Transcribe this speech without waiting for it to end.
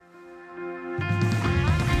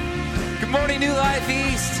morning, New Life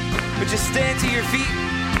East. Would you stand to your feet?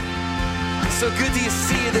 So good to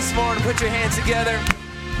see you this morning. Put your hands together.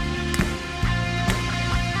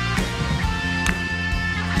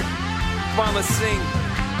 Come on, let's sing.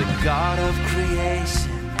 The God of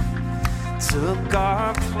creation took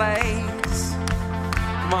our place.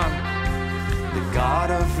 Come on. The God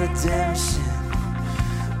of redemption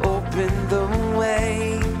opened the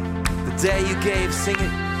way. The day you gave, sing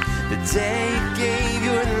it. The day you gave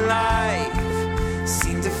your life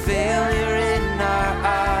seemed a failure in our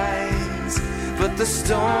eyes, but the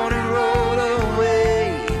stone rolled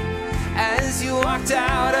away as you walked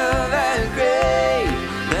out of that grave.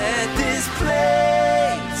 Let this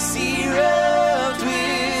place erupt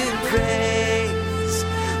with praise.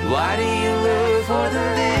 Why do you look for the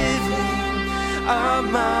living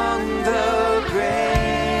among the graves?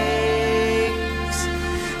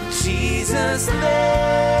 Jesus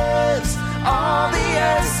lives, all the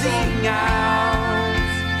earth sing out.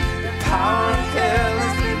 The power of hell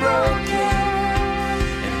has been broken,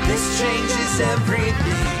 and this changes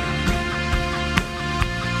everything.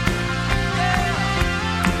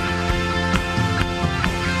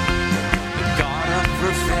 The God of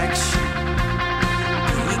perfection,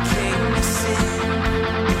 He came to sin.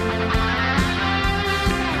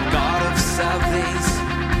 The God of salvation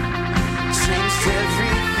changed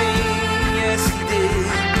everything, yes He did.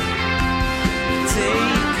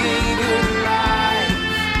 Taking your life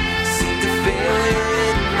seemed a failure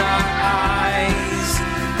in our eyes,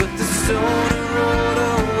 but the stone rolled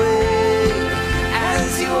away as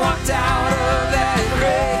you walked out of that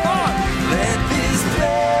grave. Let this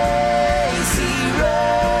place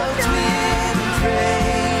erupt with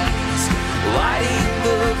praise. Why do you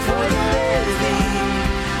look for the living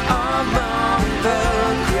among the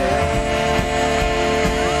graves?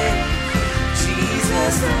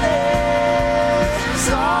 Jesus lives,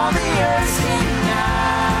 all the earth sing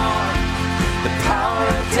out. The power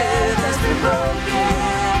of death has been broken,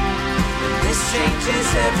 and this changes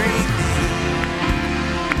everything.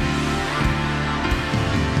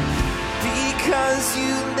 Because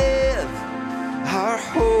you live, our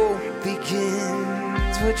hope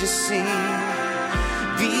begins. Would you sing?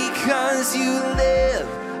 Because you live,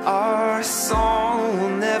 our song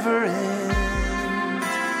will never end.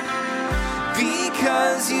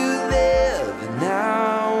 Because you live,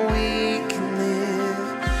 now we can live.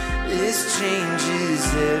 This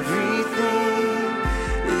changes everything.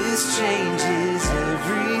 This changes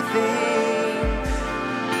everything.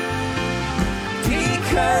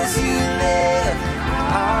 Because you live,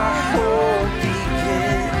 our hope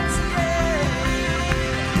begins.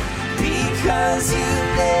 Because you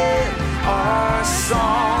live, our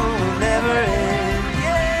song will never end.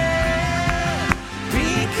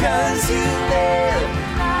 Because you live,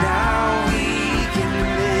 now we can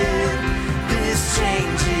live. This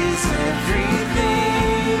changes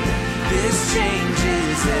everything. This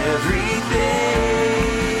changes everything.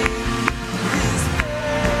 This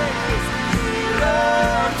place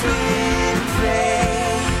erupt with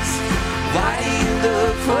praise. Why do you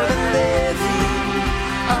look for the living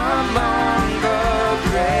among the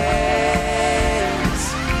graves?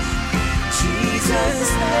 Jesus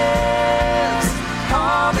lives,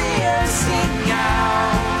 all the earth sing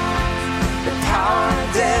out. The power of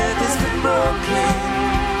death has been broken,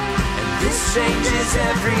 and this changes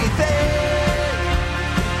everything.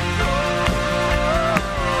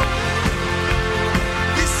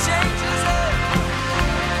 This changes everything.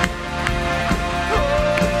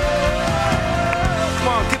 Come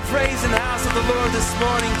on, give praise in the house of the Lord this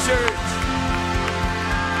morning, church.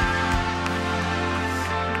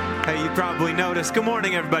 Hey, you probably noticed. Good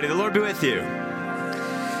morning, everybody. The Lord be with you.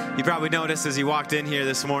 You probably noticed as you walked in here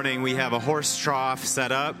this morning, we have a horse trough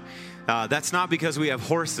set up. That's not because we have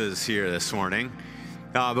horses here this morning,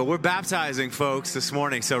 but we're baptizing folks this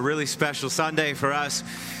morning. So really special Sunday for us.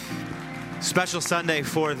 Special Sunday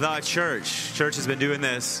for the church. Church has been doing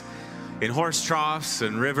this in horse troughs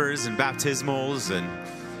and rivers and baptismals and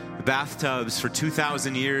bathtubs for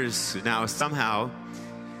 2,000 years now. Somehow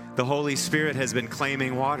the Holy Spirit has been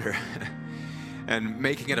claiming water and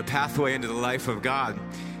making it a pathway into the life of God.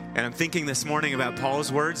 And I'm thinking this morning about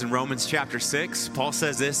Paul's words in Romans chapter 6. Paul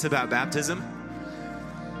says this about baptism.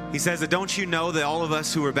 He says that, don't you know that all of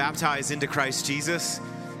us who were baptized into Christ Jesus,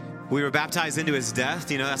 we were baptized into his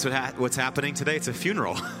death? You know, that's what's happening today. It's a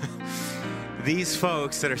funeral. These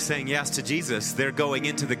folks that are saying yes to Jesus, they're going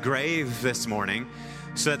into the grave this morning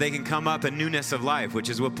so that they can come up in newness of life, which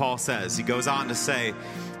is what Paul says. He goes on to say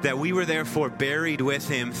that we were therefore buried with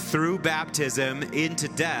him through baptism into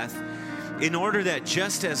death, in order that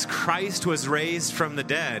just as Christ was raised from the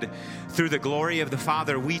dead through the glory of the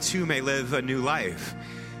Father, we too may live a new life.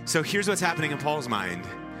 So here's what's happening in Paul's mind.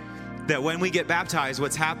 That when we get baptized,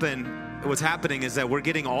 what's happening is that we're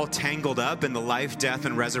getting all tangled up in the life, death,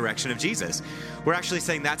 and resurrection of Jesus. We're actually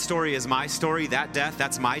saying that story is my story, that death,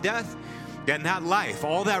 that's my death. And that life,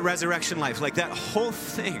 all that resurrection life, like that whole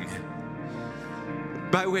thing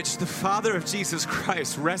by which the Father of Jesus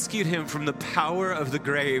Christ rescued him from the power of the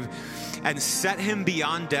grave and set him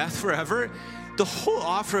beyond death forever. The whole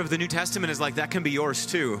offer of the New Testament is like, that can be yours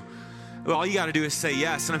too. Well, all you got to do is say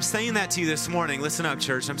yes. And I'm saying that to you this morning. Listen up,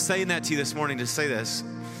 church. I'm saying that to you this morning to say this,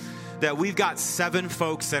 that we've got 7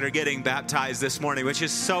 folks that are getting baptized this morning, which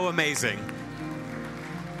is so amazing.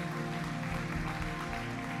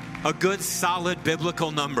 A good, solid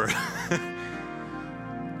biblical number.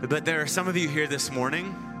 But there are some of you here this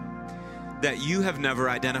morning that you have never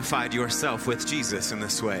identified yourself with Jesus in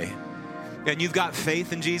this way. And you've got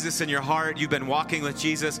faith in Jesus in your heart. You've been walking with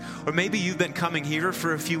Jesus. Or maybe you've been coming here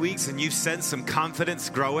for a few weeks and you've sensed some confidence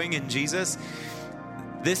growing in Jesus.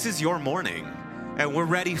 This is your morning. And we're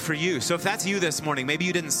ready for you. So if that's you this morning, maybe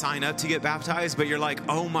you didn't sign up to get baptized, but you're like,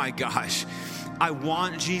 oh my gosh, I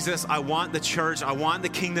want Jesus. I want the church. I want the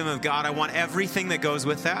kingdom of God. I want everything that goes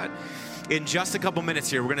with that. In just a couple minutes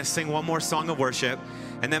here, we're going to sing one more song of worship.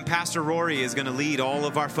 And then Pastor Rory is going to lead all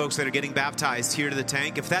of our folks that are getting baptized here to the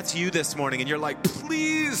tank. If that's you this morning and you're like,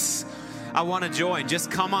 please, I want to join,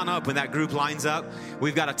 just come on up when that group lines up.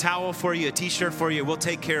 We've got a towel for you, a t-shirt for you. We'll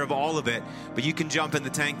take care of all of it. But you can jump in the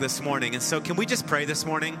tank this morning. And so can we just pray this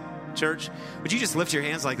morning, church? Would you just lift your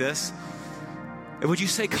hands like this? And would you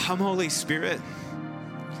say, come, Holy Spirit?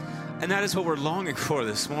 And that is what we're longing for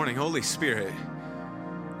this morning, Holy Spirit.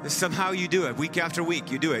 Somehow you do it. Week after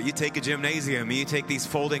week, you do it. You take a gymnasium, and you take these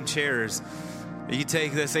folding chairs, and you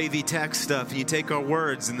take this AV Tech stuff, and you take our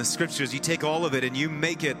words and the scriptures, you take all of it, and you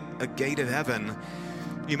make it a gate of heaven.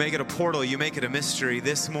 You make it a portal. You make it a mystery.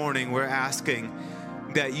 This morning, we're asking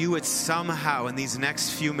that you would somehow, in these next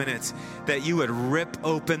few minutes, that you would rip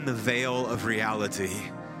open the veil of reality.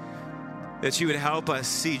 That you would help us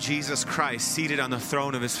see Jesus Christ seated on the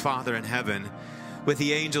throne of his Father in heaven, with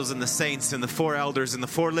the angels and the saints and the 4 elders and the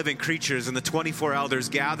 4 living creatures and the 24 elders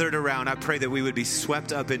gathered around. I pray that we would be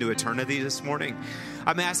swept up into eternity this morning.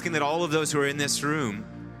 I'm asking that all of those who are in this room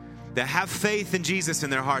that have faith in Jesus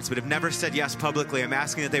in their hearts but have never said yes publicly, I'm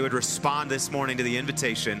asking that they would respond this morning to the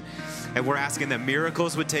invitation. And we're asking that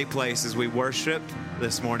miracles would take place as we worship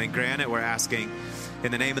this morning. Grant it, we're asking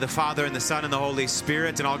in the name of the Father and the Son and the Holy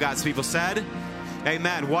Spirit. And all God's people said,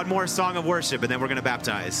 amen. One more song of worship and then we're going to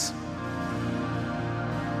baptize.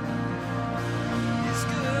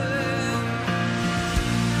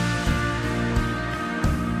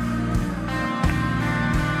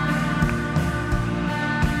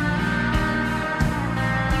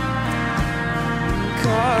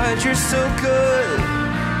 God, you're so good.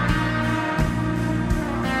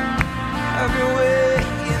 Have your way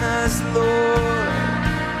in us, Lord.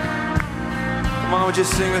 Come on, would you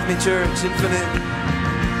sing with me, church? Infinite,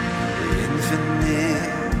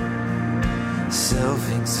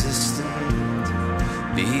 self-existent,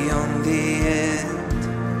 beyond the end,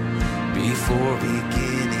 before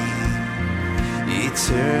beginning,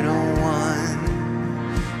 eternal one,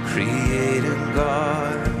 creator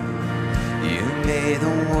God. You made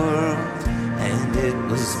the world and it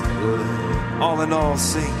was good. All in all,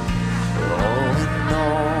 sing. All in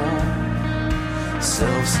all,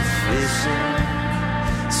 self-sufficient,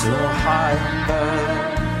 so high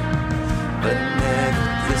above, but never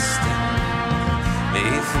distant.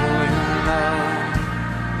 Made for your love,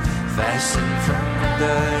 fashioned from the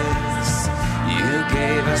dust. You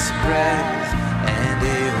gave us breath and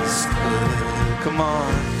it was good. Come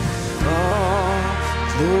on. Oh,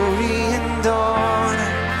 glory and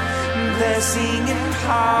honor, blessing and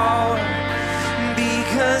power,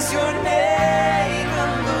 because your name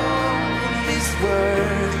alone is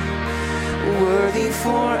worthy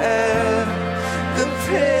forever. The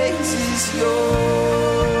praise is yours.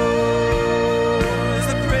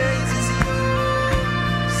 The praise is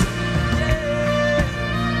yours. Yeah.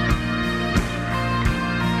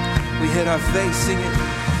 We hit our face singing.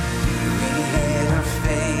 We hit our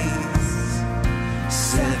face,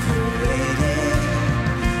 separated,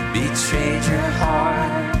 betrayed your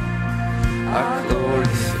heart, our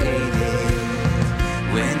glory faded,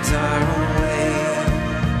 went our own way,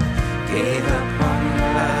 gave up on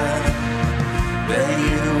life, but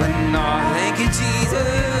you would not. Thank you, Jesus.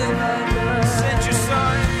 Sent your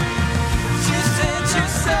son, you sent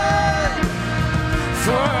your son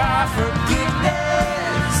for our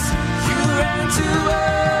forgiveness. You ran to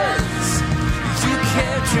us, you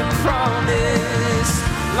kept your promise.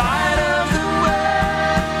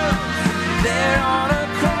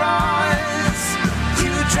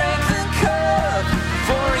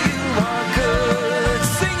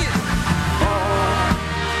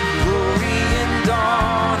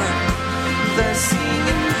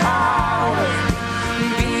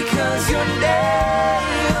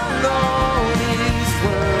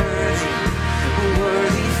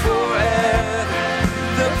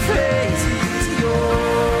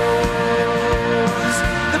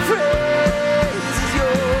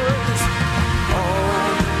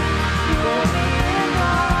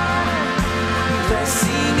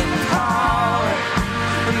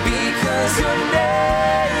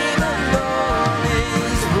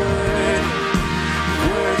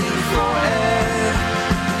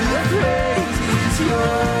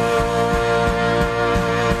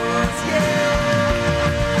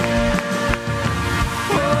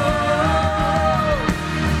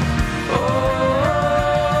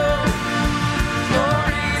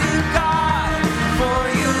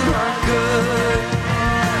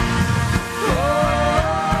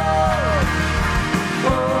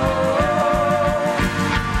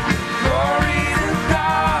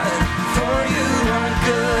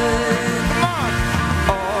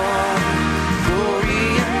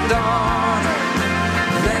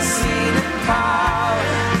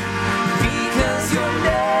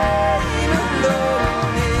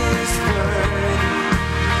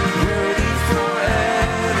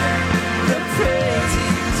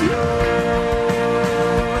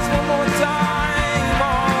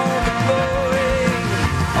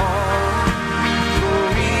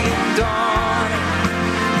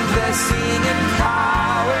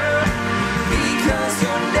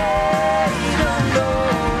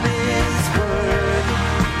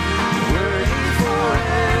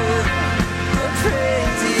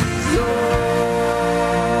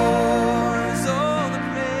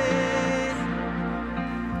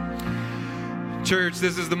 Church,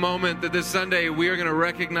 this is the moment that this Sunday we are going to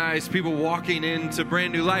recognize people walking into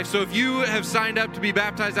brand new life. So if you have signed up to be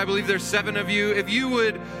baptized, I believe there's 7 of you. If you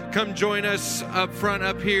would come join us up front,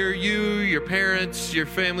 up here, you, your parents, your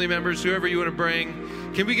family members, whoever you want to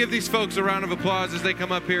bring. Can we give these folks a round of applause as they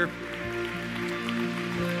come up here?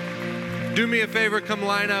 Do me a favor, come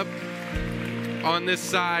line up on this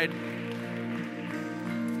side.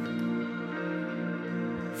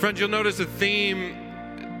 Friends, you'll notice a theme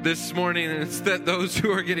this morning, and it's that those who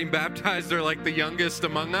are getting baptized are like the youngest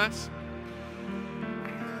among us.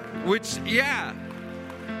 Which, yeah.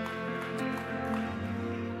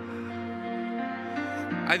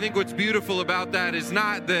 I think what's beautiful about that is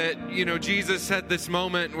not that, Jesus had this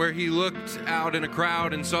moment where he looked out in a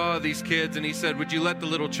crowd and saw these kids and he said, "Would you let the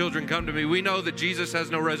little children come to me?" We know that Jesus has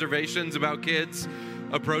no reservations about kids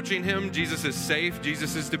approaching him. Jesus is safe.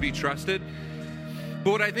 Jesus is to be trusted. But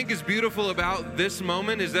what I think is beautiful about this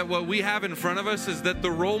moment is that what we have in front of us is that the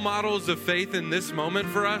role models of faith in this moment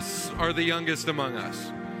for us are the youngest among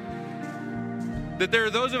us. That there are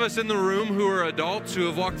those of us in the room who are adults who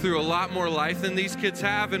have walked through a lot more life than these kids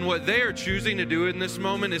have, and what they are choosing to do in this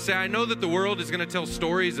moment is say, I know that the world is going to tell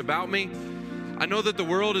stories about me. I know that the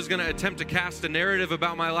world is going to attempt to cast a narrative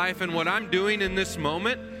about my life, and what I'm doing in this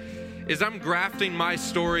moment is I'm grafting my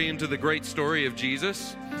story into the great story of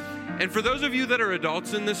Jesus. And for those of you that are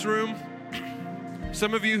adults in this room,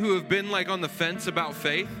 some of you who have been like on the fence about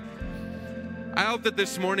faith, I hope that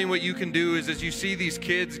this morning what you can do is, as you see these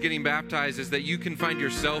kids getting baptized, is that you can find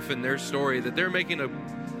yourself in their story, that they're making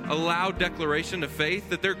a loud declaration of faith,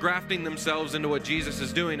 that they're grafting themselves into what Jesus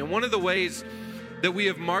is doing. And one of the ways that we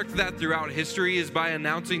have marked that throughout history is by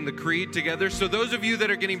announcing the creed together. So those of you that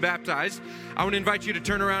are getting baptized, I want to invite you to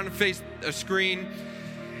turn around and face a screen.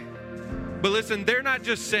 But listen, they're not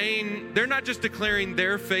just declaring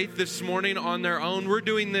their faith this morning on their own. We're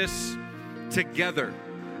doing this together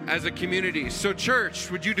as a community. So church,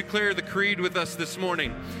 would you declare the creed with us this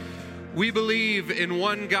morning? We believe in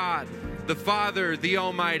one God, the Father, the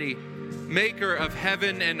Almighty, maker of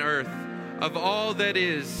heaven and earth, of all that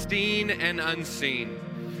is seen and unseen.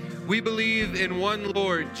 We believe in one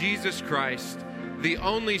Lord, Jesus Christ, the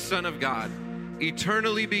only Son of God,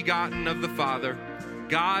 eternally begotten of the Father,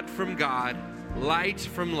 God from God, light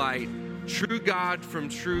from light, true God from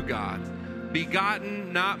true God,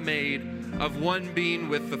 begotten, not made, of one being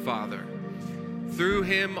with the Father. Through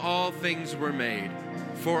him all things were made.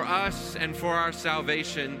 For us and for our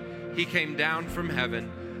salvation, he came down from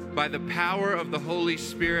heaven. By the power of the Holy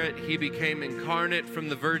Spirit, he became incarnate from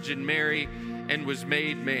the Virgin Mary and was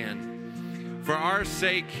made man. For our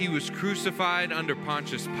sake, he was crucified under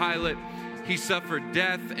Pontius Pilate. He suffered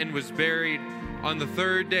death and was buried. On the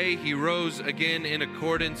 3rd day, he rose again in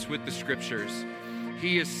accordance with the Scriptures.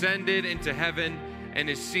 He ascended into heaven and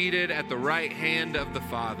is seated at the right hand of the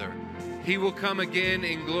Father. He will come again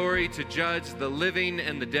in glory to judge the living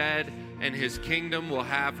and the dead, and his kingdom will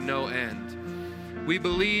have no end. We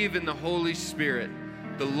believe in the Holy Spirit,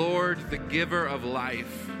 the Lord, the giver of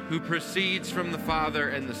life, who proceeds from the Father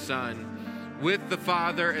and the Son. With the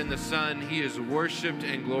Father and the Son, he is worshiped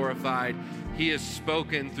and glorified. He has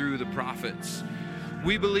spoken through the prophets.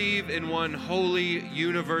 We believe in one holy,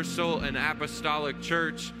 universal, and apostolic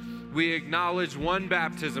church. We acknowledge one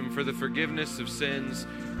baptism for the forgiveness of sins.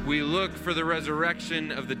 We look for the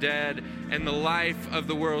resurrection of the dead and the life of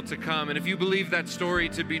the world to come. And if you believe that story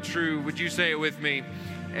to be true, would you say it with me?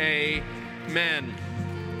 Amen.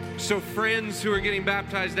 So friends who are getting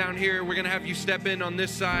baptized down here, we're going to have you step in on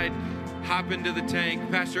this side, hop into the tank.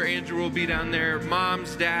 Pastor Andrew will be down there.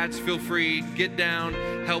 Moms, dads, feel free, get down,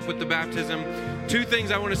 help with the baptism. 2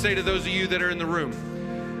 things I want to say to those of you that are in the room.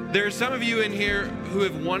 There are some of you in here who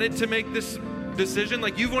have wanted to make this decision,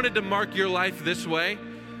 like you've wanted to mark your life this way,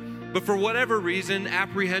 but for whatever reason,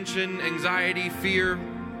 apprehension, anxiety, fear,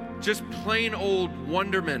 just plain old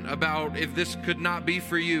wonderment about if this could not be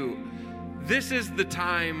for you, this is the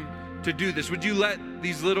time to do this. Would you let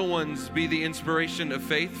these little ones be the inspiration of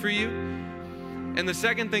faith for you? And the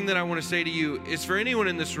second thing that I want to say to you is, for anyone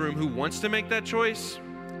in this room who wants to make that choice,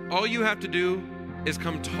 all you have to do is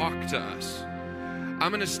come talk to us. I'm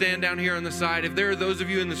going to stand down here on the side. If there are those of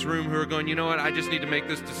you in this room who are going, you know what, I just need to make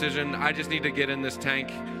this decision. I just need to get in this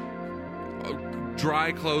tank,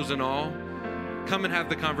 dry clothes and all, come and have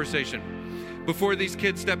the conversation. Before these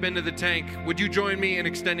kids step into the tank, would you join me in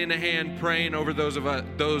extending a hand, praying over those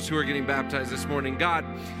who are getting baptized this morning? God,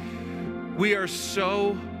 we are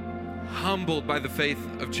so humbled by the faith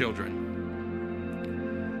of children,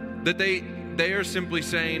 that they are simply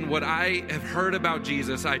saying, what I have heard about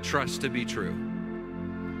Jesus, I trust to be true.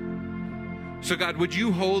 So God, would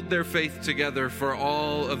you hold their faith together for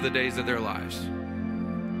all of the days of their lives?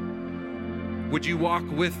 Would you walk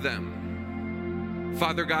with them?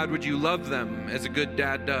 Father God, would you love them as a good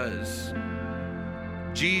dad does?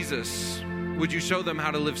 Jesus, would you show them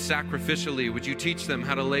how to live sacrificially? Would you teach them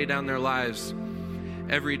how to lay down their lives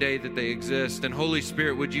every day that they exist? And Holy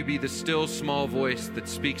Spirit, would you be the still small voice that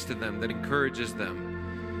speaks to them, that encourages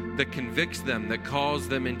them, that convicts them, that calls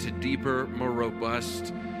them into deeper, more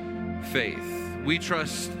robust faith? We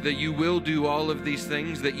trust that you will do all of these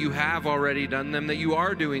things, that you have already done them, that you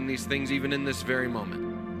are doing these things even in this very moment.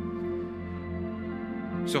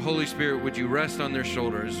 So Holy Spirit, would you rest on their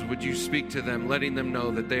shoulders? Would you speak to them, letting them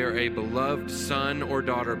know that they are a beloved son or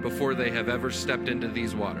daughter before they have ever stepped into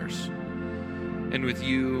these waters? And with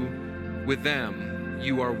you, with them,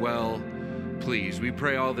 you are well pleased. We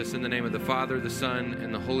pray all this in the name of the Father, the Son,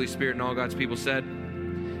 and the Holy Spirit, and all God's people said,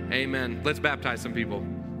 amen. Let's baptize some people.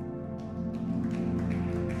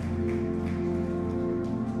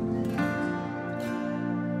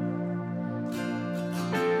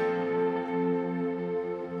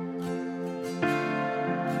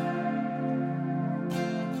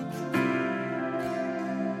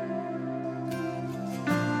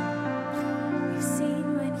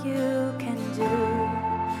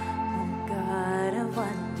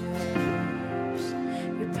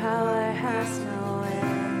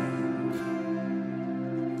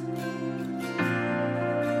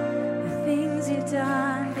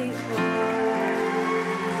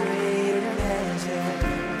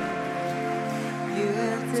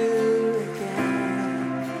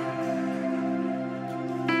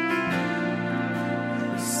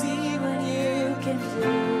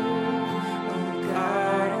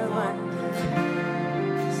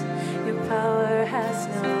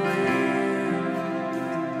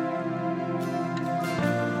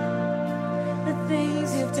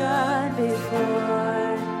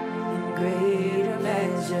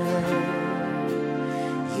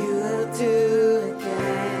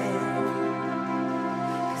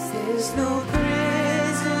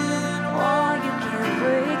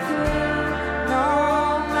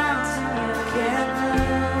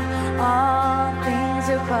 All things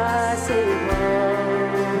are possible.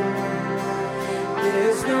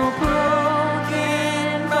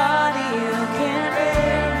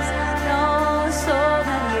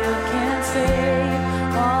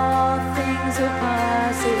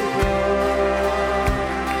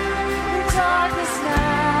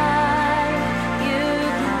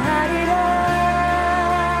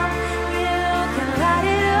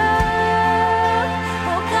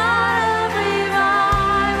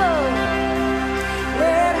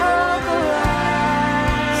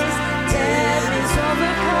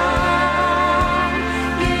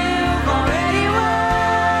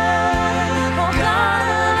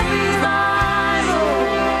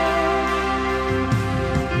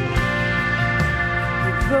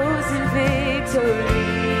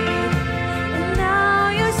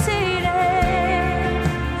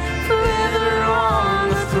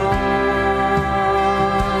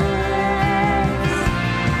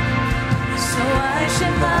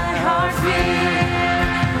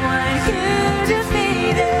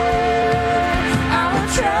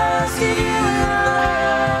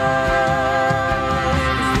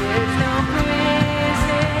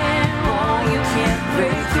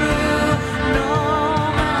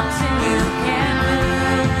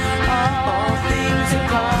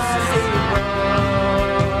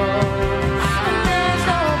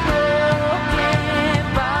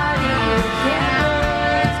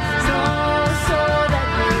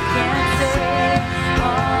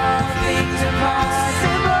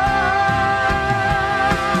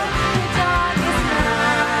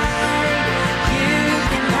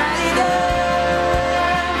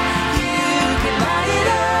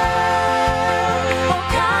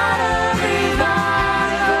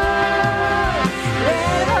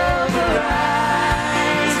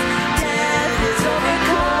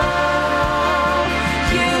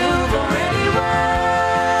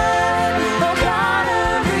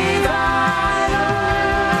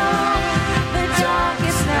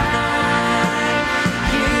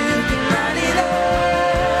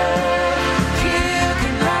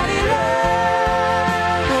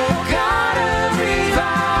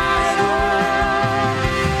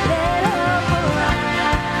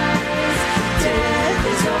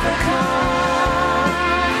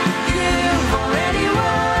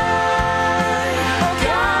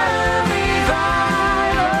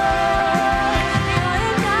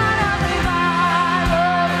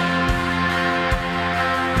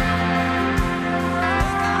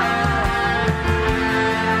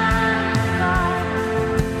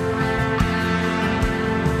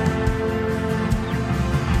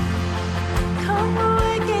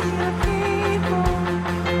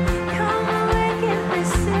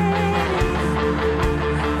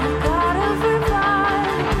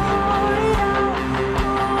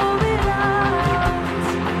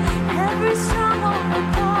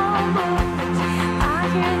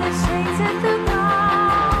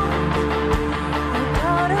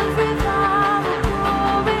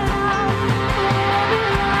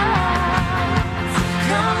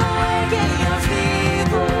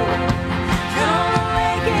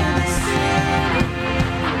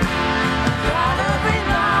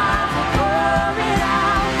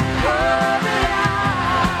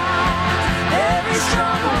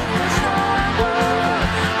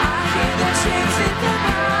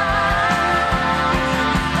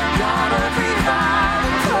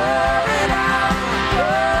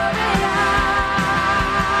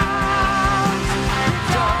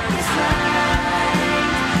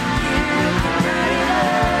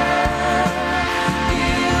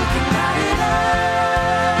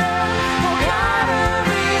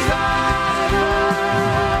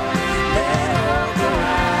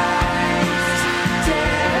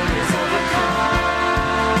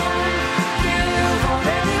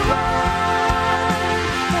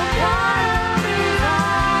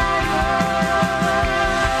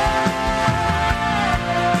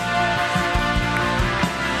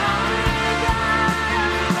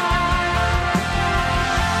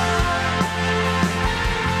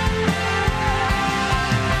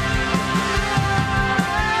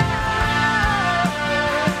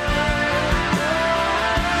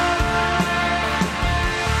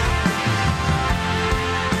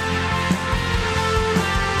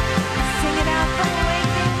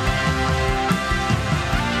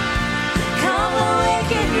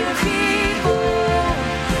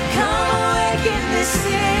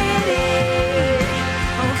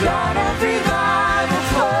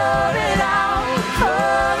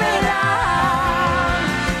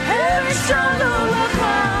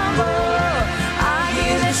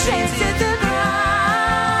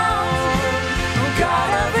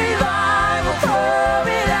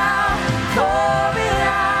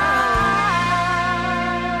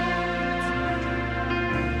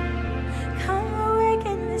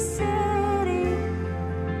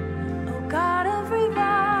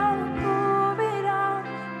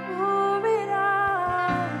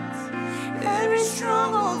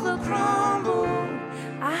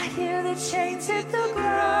 chains hit the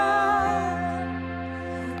ground.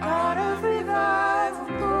 God of revival,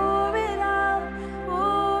 pour it out,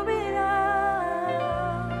 pour it out.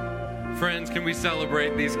 Friends, can we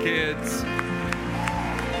celebrate these kids?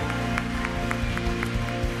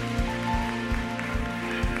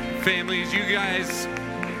 Families, you guys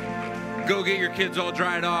go get your kids all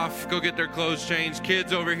dried off. Go get their clothes changed.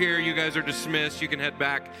 Kids over here, you guys are dismissed. You can head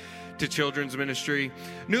back to children's ministry.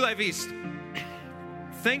 New Life East,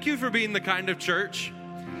 thank you for being the kind of church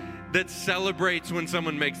that celebrates when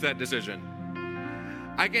someone makes that decision.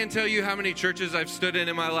 I can't tell you how many churches I've stood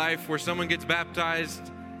in my life where someone gets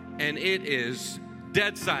baptized and it is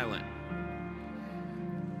dead silent.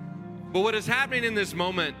 But what is happening in this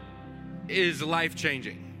moment is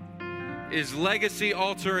life-changing. Is legacy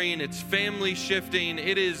altering, it's family shifting.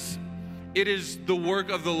 It is the work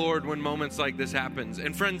of the Lord when moments like this happens.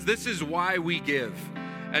 And friends, this is why we give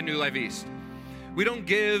at New Life East. We don't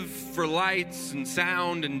give for lights and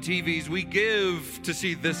sound and TVs. We give to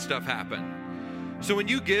see this stuff happen. So when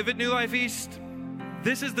you give at New Life East,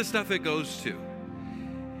 this is the stuff it goes to.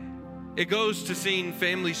 It goes to seeing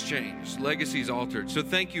families change, legacies altered. So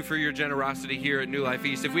thank you for your generosity here at New Life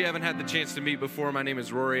East. If we haven't had the chance to meet before, my name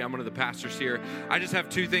is Rory. I'm one of the pastors here. I just have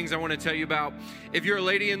two things I want to tell you about. If you're a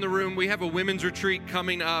lady in the room, we have a women's retreat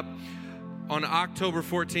coming up on October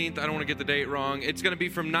 14th. I don't want to get the date wrong. It's going to be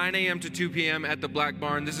from 9 a.m. to 2 p.m. at the Black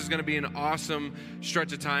Barn. This is going to be an awesome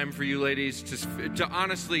stretch of time for you ladies to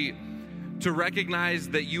honestly, to recognize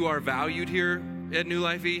that you are valued here at New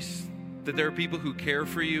Life East, that there are people who care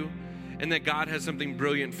for you, and that God has something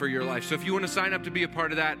brilliant for your life. So if you want to sign up to be a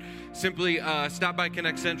part of that, simply stop by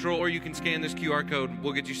Connect Central, or you can scan this QR code.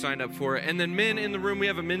 We'll get you signed up for it. And then men in the room, we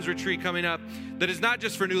have a men's retreat coming up that is not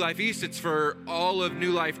just for New Life East, it's for all of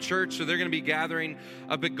New Life Church. So they're going to be gathering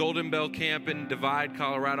up at Golden Bell Camp in Divide,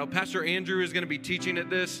 Colorado. Pastor Andrew is going to be teaching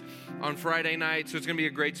at this on Friday night, so it's going to be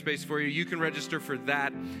a great space for you. You can register for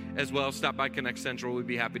that as well. Stop by Connect Central. We'd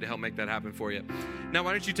be happy to help make that happen for you. Now,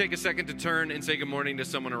 why don't you take a second to turn and say good morning to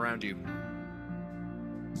someone around you.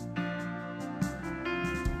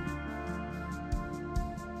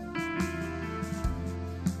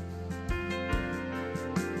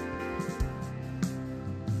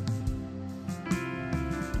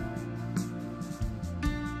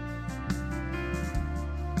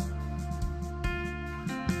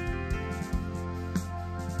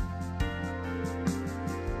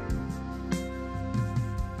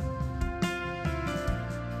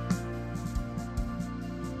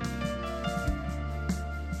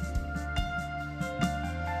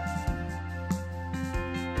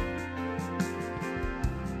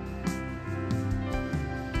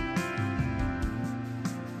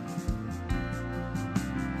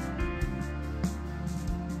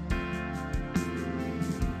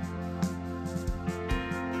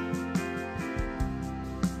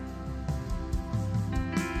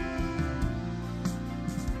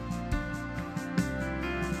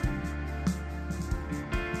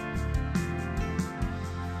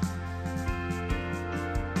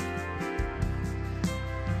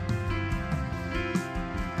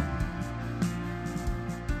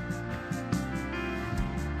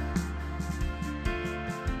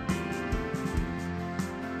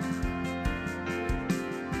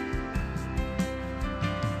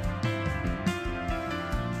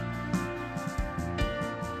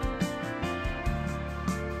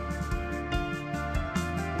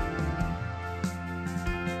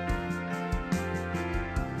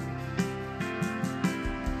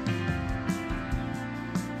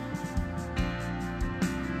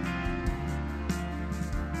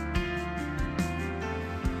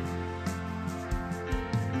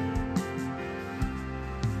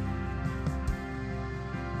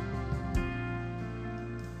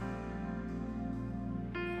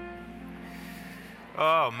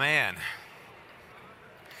 Oh, man.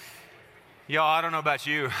 Y'all, I don't know about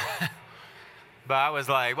you, but I was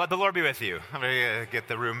like, well, the Lord be with you. I'm going to get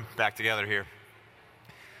the room back together here.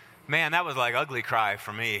 Man, that was like ugly cry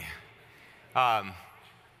for me.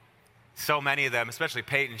 So many of them, especially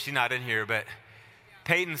Peyton, she's not in here, but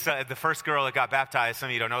Peyton, the first girl that got baptized, some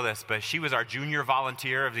of you don't know this, but she was our junior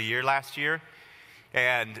volunteer of the year last year.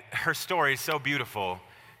 And her story is so beautiful.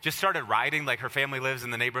 Just started riding, like her family lives in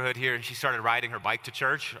the neighborhood here, and she started riding her bike to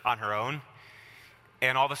church on her own.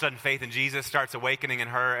 And all of a sudden, faith in Jesus starts awakening in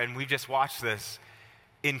her, and we've just watched this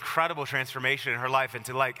incredible transformation in her life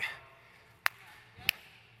into like,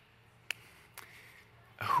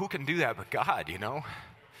 who can do that but God, you know?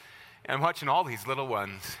 And I'm watching all these little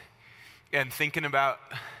ones and thinking about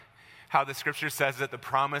how the scripture says that the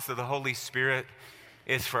promise of the Holy Spirit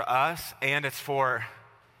is for us, and it's for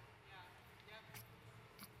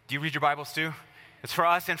Do you read your Bibles too? It's for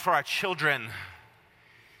us and for our children.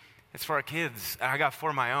 It's for our kids. I got 4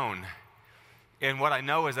 of my own. And what I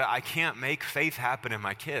know is that I can't make faith happen in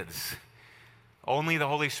my kids. Only the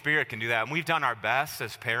Holy Spirit can do that. And we've done our best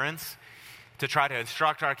as parents to try to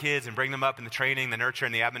instruct our kids and bring them up in the training, the nurture,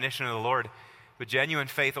 and the admonition of the Lord. But genuine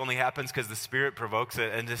faith only happens because the Spirit provokes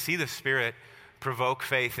it. And to see the Spirit provoke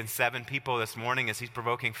faith in 7 people this morning as he's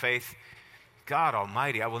provoking faith, God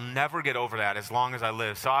Almighty, I will never get over that as long as I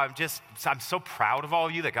live. So I'm so proud of all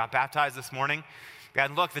of you that got baptized this morning.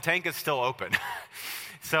 And look, the tank is still open.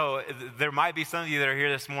 So there might be some of you that are here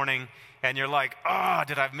this morning and you're like, oh,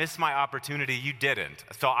 did I miss my opportunity? You didn't.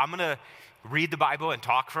 So I'm going to read the Bible and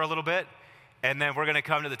talk for a little bit, and then we're going to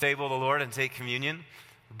come to the table of the Lord and take communion.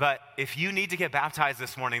 But if you need to get baptized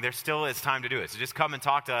this morning, there still is time to do it. So just come and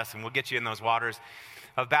talk to us and we'll get you in those waters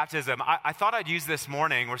of baptism. I thought I'd use this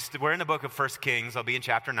morning, we're in the book of 1 Kings. I'll be in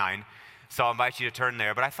chapter 9, so I'll invite you to turn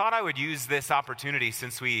there. But I thought I would use this opportunity,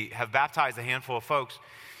 since we have baptized a handful of folks,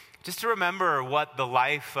 just to remember what the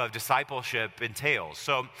life of discipleship entails.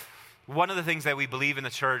 So one of the things that we believe in the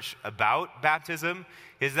church about baptism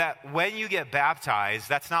is that when you get baptized,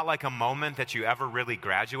 that's not like a moment that you ever really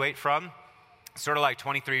graduate from. Sort of like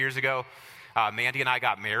 23 years ago, Mandy and I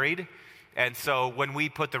got married. And so when we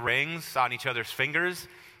put the rings on each other's fingers,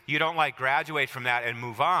 you don't like graduate from that and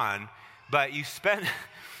move on, but you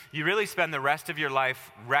really spend the rest of your life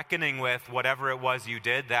reckoning with whatever it was you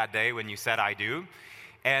did that day when you said, I do.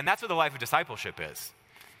 And that's what the life of discipleship is.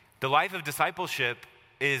 The life of discipleship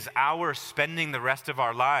is our spending the rest of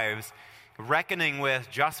our lives reckoning with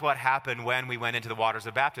just what happened when we went into the waters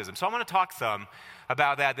of baptism. So I want to talk some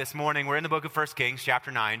about that this morning. We're in the book of 1 Kings,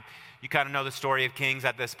 chapter 9. You kind of know the story of kings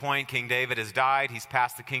at this point. King David has died. He's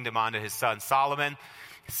passed the kingdom on to his son Solomon.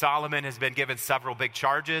 Solomon has been given several big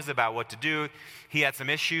charges about what to do. He had some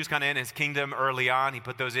issues kind of in his kingdom early on. He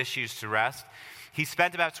put those issues to rest. He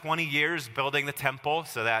spent about 20 years building the temple,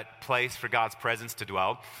 so that place for God's presence to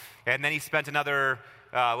dwell. And then he spent another,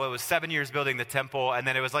 7 years building the temple, and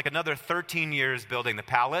then it was like another 13 years building the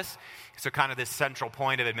palace. So kind of this central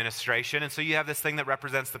point of administration. And so you have this thing that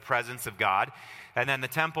represents the presence of God, and then the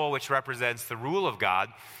temple, which represents the rule of God.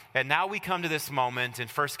 And now we come to this moment in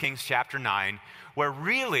 1 Kings chapter 9, where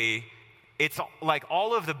really it's like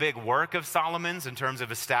all of the big work of Solomon's in terms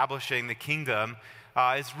of establishing the kingdom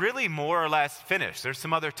is really more or less finished. There's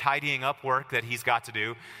some other tidying up work that he's got to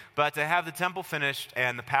do, but to have the temple finished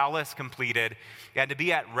and the palace completed and to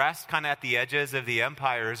be at rest kind of at the edges of the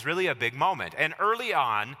empire is really a big moment. And early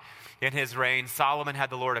on in his reign, Solomon had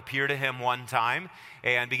the Lord appear to him one time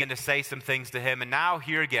and begin to say some things to him. And now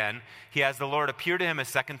here again, he has the Lord appear to him a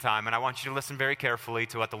second time. And I want you to listen very carefully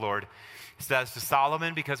to what the Lord says to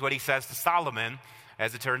Solomon, because what he says to Solomon,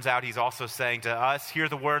 as it turns out, he's also saying to us, hear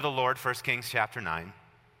the word of the Lord, 1 Kings chapter 9.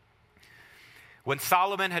 When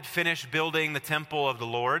Solomon had finished building the temple of the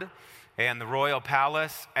Lord and the royal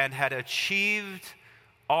palace and had achieved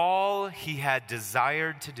all he had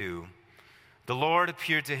desired to do, the Lord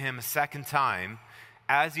appeared to him a second time,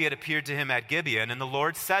 as he had appeared to him at Gibeon. And the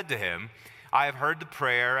Lord said to him, I have heard the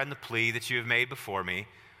prayer and the plea that you have made before me.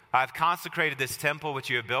 I have consecrated this temple which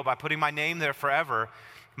you have built by putting my name there forever.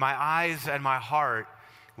 My eyes and my heart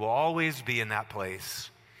will always be in that place.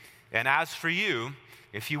 And as for you,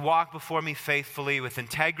 if you walk before me faithfully with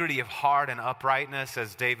integrity of heart and uprightness,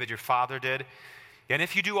 as David your father did, and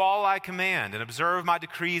if you do all I command and observe my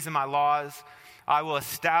decrees and my laws, I will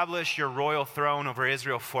establish your royal throne over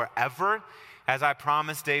Israel forever, as I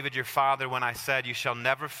promised David your father when I said, you shall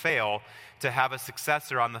never fail to have a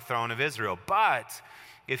successor on the throne of Israel. But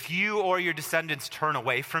if you or your descendants turn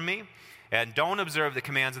away from me and don't observe the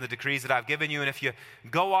commands and the decrees that I've given you, and if you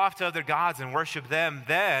go off to other gods and worship them,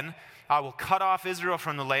 then I will cut off Israel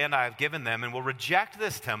from the land I have given them and will reject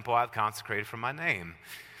this temple I have consecrated for my name.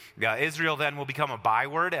 Israel then will become a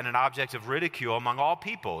byword and an object of ridicule among all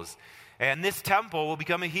peoples. And this temple will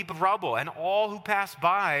become a heap of rubble, and all who pass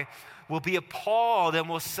by will be appalled and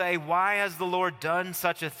will say, why has the Lord done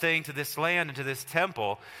such a thing to this land and to this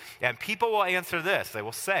temple? And people will answer this. They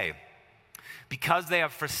will say, because they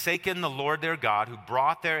have forsaken the Lord their God, who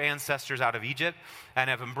brought their ancestors out of Egypt, and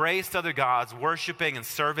have embraced other gods, worshiping and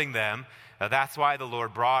serving them. That's why the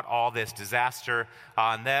Lord brought all this disaster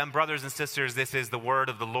on them. Brothers and sisters, this is the word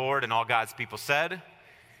of the Lord, and all God's people said.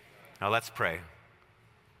 Now let's pray.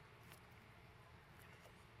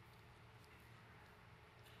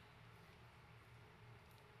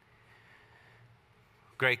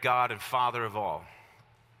 Great God and Father of all,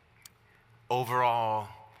 over all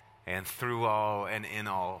and through all and in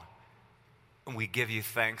all, we give you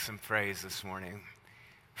thanks and praise this morning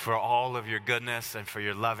for all of your goodness and for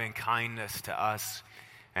your loving kindness to us.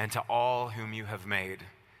 and to all whom you have made.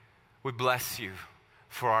 We bless you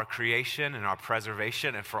for our creation and our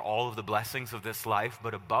preservation and for all of the blessings of this life,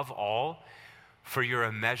 but above all, for your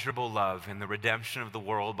immeasurable love in the redemption of the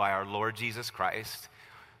world by our Lord Jesus Christ,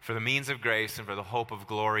 for the means of grace and for the hope of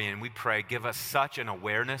glory. And we pray, give us such an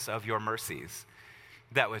awareness of your mercies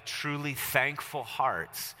that with truly thankful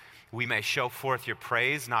hearts, we may show forth your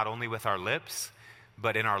praise, not only with our lips,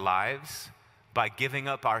 but in our lives, by giving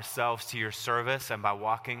up ourselves to your service and by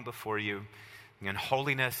walking before you in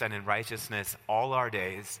holiness and in righteousness all our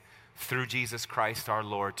days, through Jesus Christ our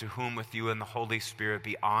Lord, to whom with you and the Holy Spirit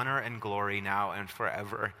be honor and glory now and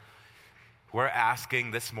forever. We're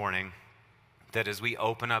asking this morning that as we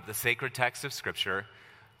open up the sacred text of Scripture,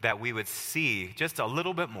 that we would see just a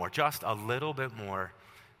little bit more,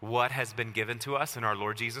 what has been given to us in our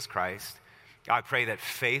Lord Jesus Christ. I pray that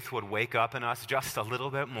faith would wake up in us just a little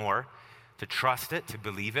bit more, to trust it, to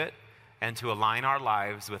believe it, and to align our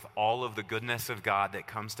lives with all of the goodness of God that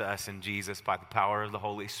comes to us in Jesus by the power of the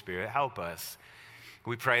Holy Spirit. Help us.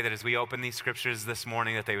 We pray that as we open these scriptures this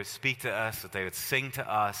morning, that they would speak to us, that they would sing to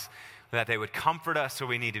us, that they would comfort us where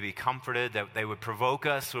we need to be comforted, that they would provoke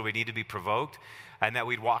us where we need to be provoked, and that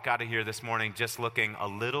we'd walk out of here this morning just looking a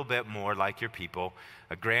little bit more like your people.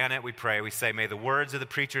 Grant it, we pray. We say, may the words of the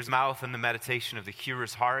preacher's mouth and the meditation of the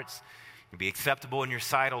hearer's hearts be acceptable in your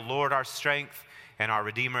sight, O Lord, our strength and our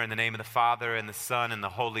Redeemer, in the name of the Father and the Son and the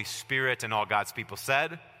Holy Spirit, and all God's people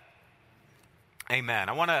said, amen.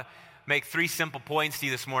 I want to make 3 simple points to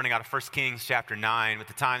you this morning out of 1 Kings chapter 9 with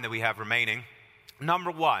the time that we have remaining.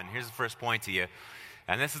 Number 1, here's the first point to you,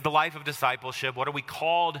 and this is the life of discipleship. What are we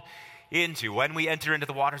called into when we enter into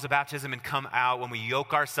the waters of baptism and come out, when we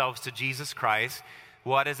yoke ourselves to Jesus Christ?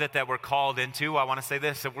 What is it that we're called into? I want to say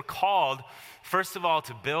this, that we're called, first of all,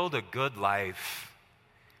 to build a good life.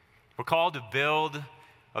 We're called to build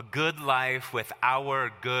a good life with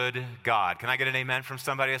our good God. Can I get an amen from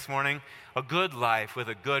somebody this morning? A good life with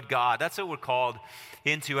a good God. That's what we're called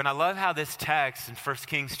into. And I love how this text in 1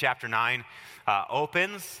 Kings chapter 9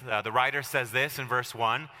 opens. The writer says this in verse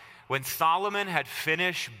 1. When Solomon had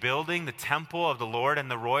finished building the temple of the Lord and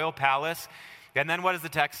the royal palace, and then what does the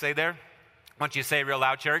text say there? Why don't you say it real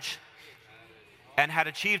loud, church? And had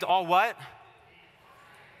achieved all what?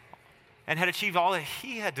 And had achieved all that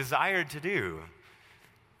he had desired to do.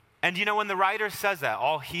 And you know, when the writer says that,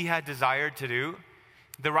 all he had desired to do,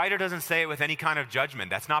 the writer doesn't say it with any kind of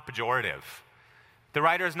judgment. That's not pejorative. The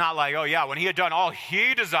writer is not like, oh yeah, when he had done all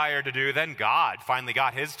he desired to do, then God finally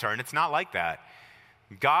got his turn. It's not like that.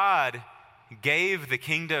 God gave the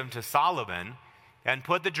kingdom to Solomon and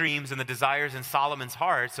put the dreams and the desires in Solomon's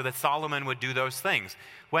heart so that Solomon would do those things.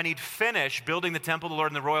 When he'd finished building the temple of the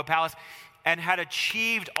Lord and the royal palace and had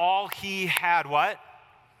achieved all he had what?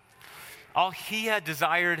 All he had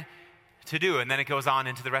desired to do. And then it goes on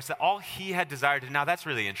into the rest of all he had desired to do. Now that's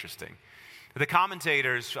really interesting. The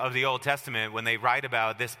commentators of the Old Testament, when they write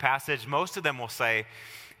about this passage, most of them will say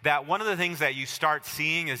that one of the things that you start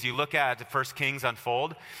seeing as you look at 1 Kings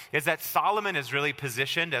unfold is that Solomon is really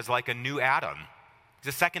positioned as like a new Adam.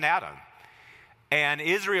 He's a second Adam. And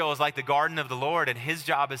Israel is like the garden of the Lord, and his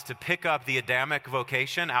job is to pick up the Adamic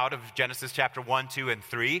vocation out of Genesis chapter 1, 2, and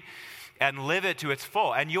 3 and live it to its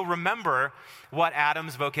full. And you'll remember what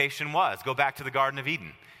Adam's vocation was. Go back to the Garden of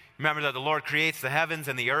Eden. Remember that the Lord creates the heavens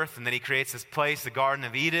and the earth, and then he creates this place, the Garden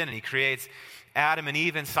of Eden, and he creates Adam and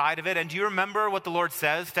Eve inside of it. And do you remember what the Lord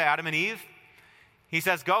says to Adam and Eve? He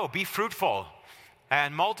says, go, be fruitful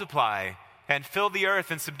and multiply and fill the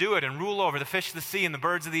earth and subdue it and rule over the fish of the sea and the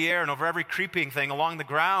birds of the air and over every creeping thing along the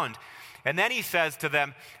ground. And then he says to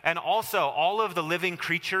them, and also all of the living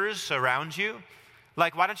creatures around you,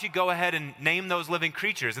 like, why don't you go ahead and name those living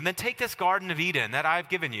creatures? And then take this Garden of Eden that I've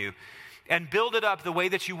given you and build it up the way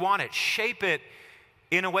that you want it. Shape it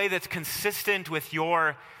in a way that's consistent with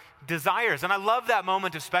your desires. And I love that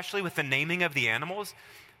moment, especially with the naming of the animals,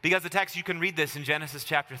 because the text, you can read this in Genesis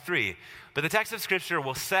chapter 3, but the text of Scripture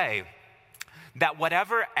will say that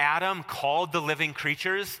whatever Adam called the living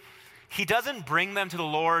creatures, he doesn't bring them to the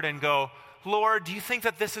Lord and go, Lord, do you think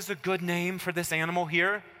that this is a good name for this animal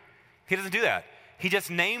here? He doesn't do that. He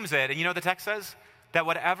just names it. And you know what the text says? That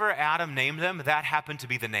whatever Adam named them, that happened to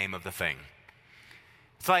be the name of the thing.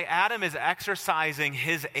 It's like Adam is exercising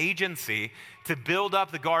his agency to build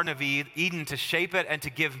up the Garden of Eden, to shape it and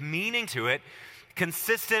to give meaning to it,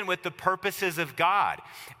 consistent with the purposes of God.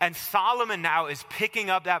 And Solomon now is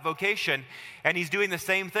picking up that vocation, and he's doing the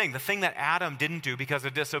same thing. The thing that Adam didn't do because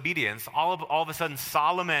of disobedience, all of a sudden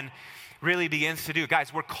Solomon really begins to do.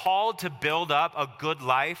 Guys, we're called to build up a good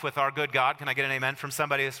life with our good God. Can I get an amen from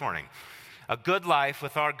somebody this morning? a good life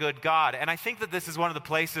with our good God. And I think that this is one of the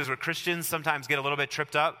places where Christians sometimes get a little bit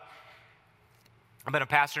tripped up. I've been a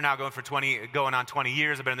pastor now going on 20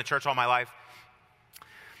 years. I've been in the church all my life.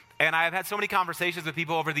 And I've had so many conversations with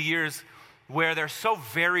people over the years where they're so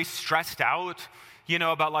very stressed out,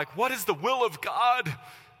 about like, what is the will of God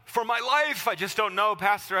for my life? I just don't know,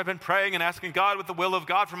 Pastor. I've been praying and asking God what the will of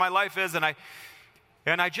God for my life is, and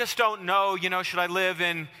I just don't know, should I live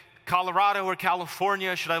in Colorado or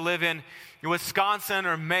California? Should I live in Wisconsin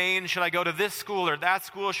or Maine? Should I go to this school or that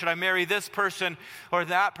school? Should I marry this person or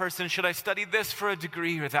that person? Should I study this for a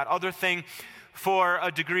degree or that other thing for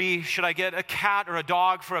a degree? Should I get a cat or a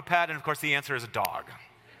dog for a pet? And of course the answer is a dog.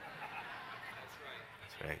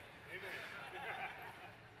 That's right.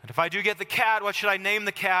 And if I do get the cat, what should I name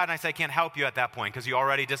the cat? And I say, I can't help you at that point because you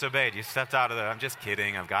already disobeyed. You stepped out of I'm just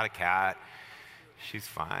kidding. I've got a cat. She's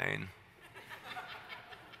fine.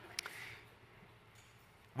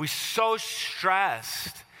 We're so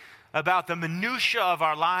stressed about the minutia of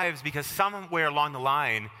our lives because somewhere along the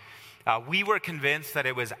line, we were convinced that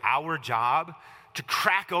it was our job to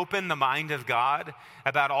crack open the mind of God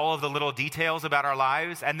about all of the little details about our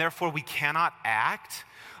lives, and therefore we cannot act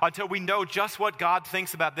until we know just what God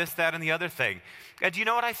thinks about this, that, and the other thing. And do you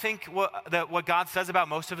know what I think what God says about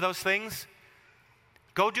most of those things?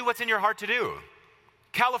 Go do what's in your heart to do.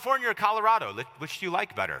 California or Colorado, which do you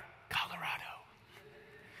like better? Colorado.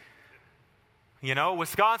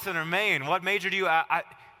 Wisconsin or Maine, what major do you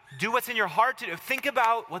do what's in your heart to do? Think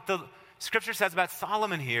about what the scripture says about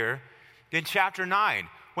Solomon here in chapter 9.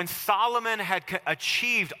 When Solomon had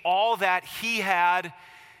achieved all that he had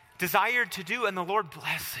desired to do, and the Lord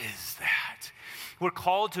blesses that. We're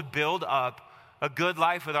called to build up a good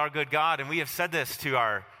life with our good God, and we have said this to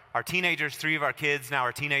our teenagers. 3 of our kids now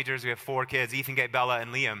are teenagers. We have 4 kids, Ethan, Gabe, Bella,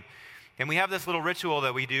 and Liam. And we have this little ritual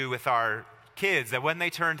that we do with our kids that when they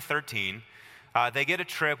turn 13, they get a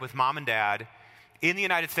trip with mom and dad in the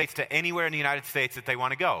United States to anywhere in the United States that they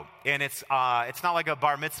want to go. And it's not like a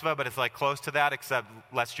bar mitzvah, but it's like close to that, except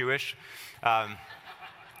less Jewish.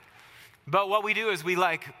 But what we do is we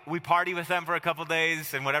party with them for a couple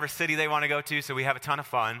days in whatever city they want to go to, so we have a ton of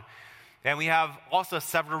fun. And we have also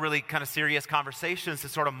several really kind of serious conversations to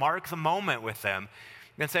sort of mark the moment with them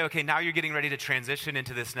and say, okay, now you're getting ready to transition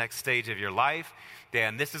into this next stage of your life,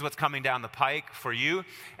 and this is what's coming down the pike for you.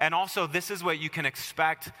 And also, this is what you can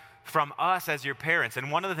expect from us as your parents.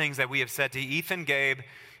 And one of the things that we have said to Ethan, Gabe,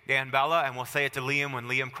 and Bella, and we'll say it to Liam when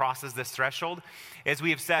Liam crosses this threshold, is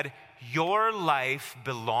we have said, your life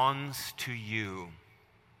belongs to you.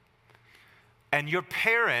 And your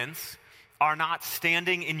parents are not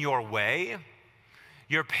standing in your way.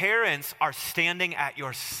 Your parents are standing at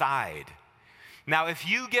your side. Now, if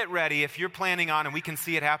you get ready, if you're planning on, and we can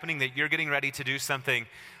see it happening, that you're getting ready to do something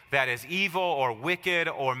that is evil or wicked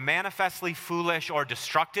or manifestly foolish or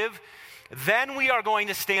destructive, then we are going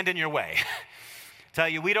to stand in your way. Tell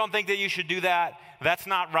you, we don't think that you should do that. That's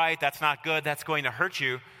not right. That's not good. That's going to hurt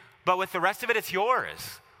you. But with the rest of it, it's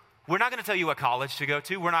yours. We're not going to tell you what college to go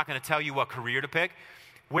to. We're not going to tell you what career to pick.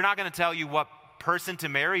 We're not going to tell you what person to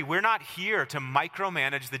marry. We're not here to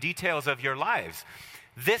micromanage the details of your lives.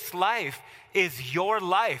 This life is your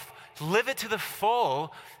life. Live it to the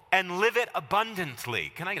full and live it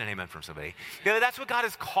abundantly. Can I get an amen from somebody? That's what God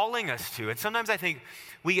is calling us to. And sometimes I think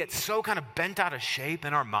we get so kind of bent out of shape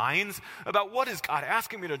in our minds about what is God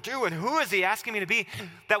asking me to do and who is he asking me to be,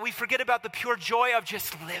 that we forget about the pure joy of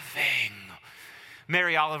just living.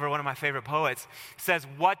 Mary Oliver, one of my favorite poets, says,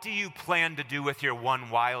 what do you plan to do with your one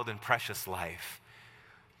wild and precious life?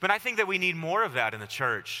 But I think that we need more of that in the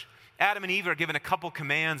church. Adam and Eve are given a couple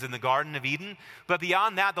commands in the Garden of Eden, but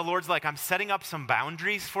beyond that, the Lord's like, I'm setting up some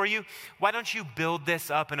boundaries for you. Why don't you build this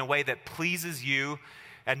up in a way that pleases you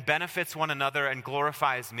and benefits one another and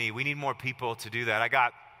glorifies me? We need more people to do that. I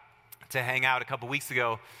got to hang out a couple weeks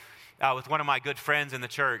ago with one of my good friends in the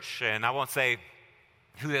church, and I won't say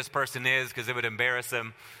who this person is because it would embarrass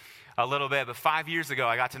him a little bit, but 5 years ago,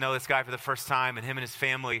 I got to know this guy for the first time, and him and his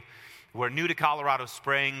family were new to Colorado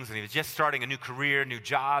Springs, and he was just starting a new career, new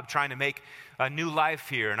job, trying to make a new life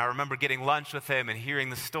here. And I remember getting lunch with him and hearing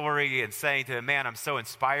the story and saying to him, man, I'm so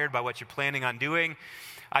inspired by what you're planning on doing.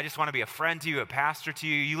 I just want to be a friend to you, a pastor to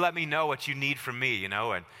you. You let me know what you need from me,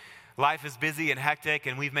 And life is busy and hectic,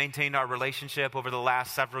 and we've maintained our relationship over the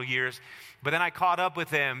last several years. But then I caught up with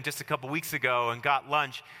him just a couple weeks ago and got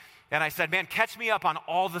lunch, and I said, man, catch me up on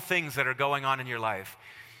all the things that are going on in your life.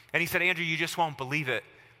 And he said, Andrew, you just won't believe it.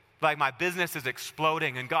 Like my business is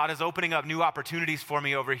exploding and God is opening up new opportunities for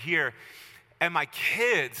me over here. And my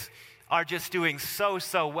kids are just doing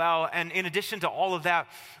so well. And in addition to all of that,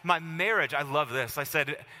 my marriage, I love this. I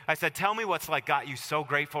said, tell me what's like got you so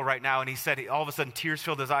grateful right now. And he said, all of a sudden tears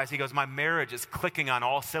filled his eyes. He goes, my marriage is clicking on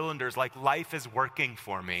all cylinders, like life is working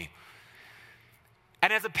for me.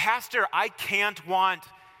 And as a pastor, I can't want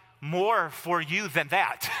more for you than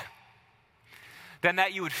that. Than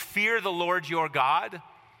that you would fear the Lord your God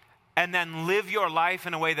and then live your life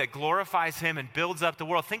in a way that glorifies him and builds up the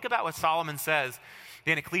world. Think about what Solomon says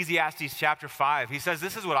in Ecclesiastes chapter 5. He says,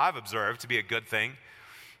 this is what I've observed to be a good thing,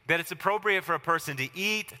 that it's appropriate for a person to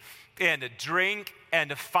eat and to drink and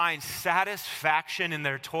to find satisfaction in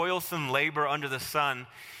their toilsome labor under the sun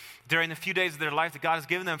during the few days of their life that God has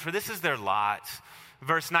given them, for this is their lot.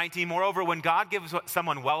 Verse 19, moreover, when God gives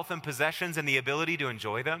someone wealth and possessions and the ability to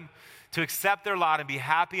enjoy them, to accept their lot and be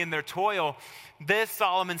happy in their toil, this,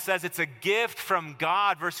 Solomon says, it's a gift from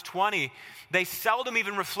God. Verse 20, they seldom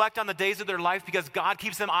even reflect on the days of their life because God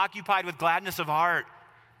keeps them occupied with gladness of heart.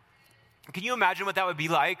 Can you imagine what that would be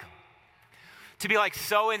like? To be like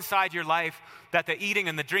so inside your life that the eating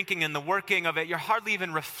and the drinking and the working of it, you're hardly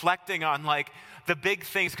even reflecting on like the big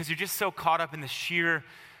things because you're just so caught up in the sheer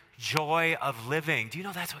joy of living. Do you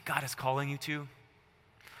know that's what God is calling you to?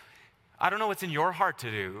 I don't know what's in your heart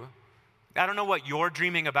to do. I don't know what you're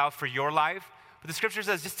dreaming about for your life, but the scripture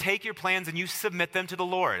says just take your plans and you submit them to the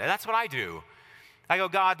Lord. And that's what I do. I go,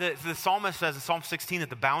 God, the psalmist says in Psalm 16 that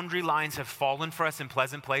the boundary lines have fallen for us in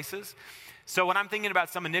pleasant places. So when I'm thinking about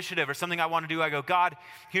some initiative or something I want to do, I go, God,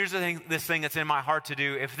 here's this thing that's in my heart to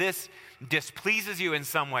do. If this displeases you in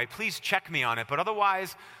some way, please check me on it. But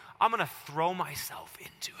otherwise, I'm going to throw myself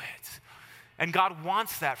into it. And God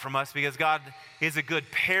wants that from us because God is a good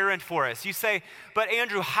parent for us. You say, but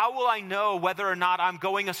Andrew, how will I know whether or not I'm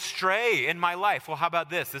going astray in my life? Well, how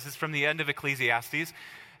about this? This is from the end of Ecclesiastes.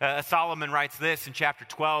 Solomon writes this in chapter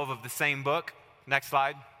 12 of the same book. Next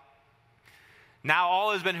slide. Now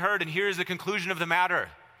all has been heard, and here's the conclusion of the matter.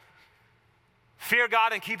 Fear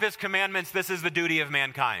God and keep his commandments. This is the duty of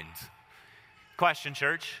mankind. Question,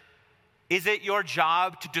 church. Is it your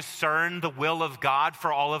job to discern the will of God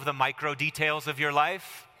for all of the micro details of your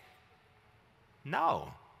life?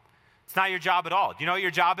 No. It's not your job at all. Do you know what your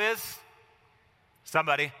job is?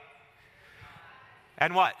 Somebody.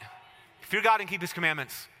 And what? Fear God and keep his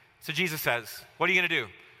commandments. So Jesus says, what are you going to do?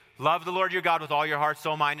 Love the Lord your God with all your heart,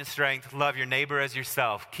 soul, mind, and strength. Love your neighbor as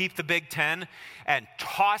yourself. Keep the Big Ten and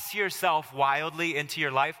toss yourself wildly into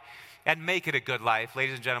your life and make it a good life.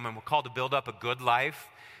 Ladies and gentlemen, we're called to build up a good life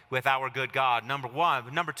with our good God, number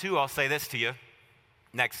one. Number two, I'll say this to you,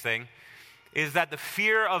 next thing, is that the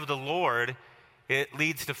fear of the Lord, it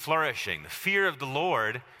leads to flourishing. The fear of the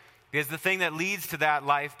Lord is the thing that leads to that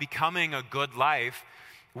life becoming a good life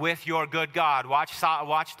with your good God. Watch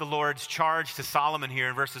the Lord's charge to Solomon here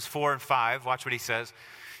in verses 4 and 5. Watch what he says.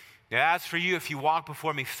 As for you, if you walk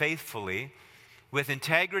before me faithfully, with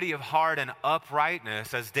integrity of heart and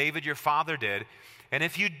uprightness, as David your father did, and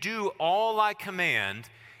if you do all I command,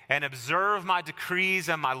 and observe my decrees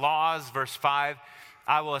and my laws, verse 5,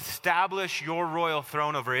 I will establish your royal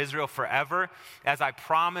throne over Israel forever, as I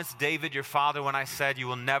promised David your father when I said you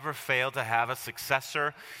will never fail to have a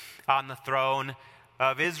successor on the throne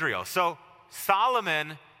of Israel. So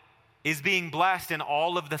Solomon is being blessed in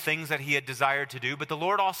all of the things that he had desired to do, but the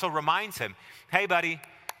Lord also reminds him, hey buddy,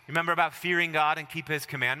 remember about fearing God and keep his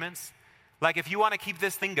commandments? Like if you want to keep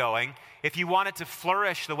this thing going, if you want it to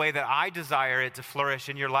flourish the way that I desire it to flourish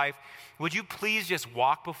in your life, would you please just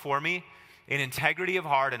walk before me in integrity of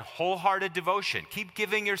heart and wholehearted devotion? Keep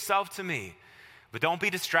giving yourself to me. But don't be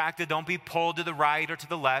distracted. Don't be pulled to the right or to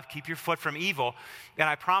the left. Keep your foot from evil. And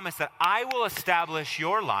I promise that I will establish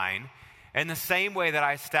your line in the same way that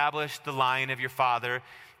I established the line of your father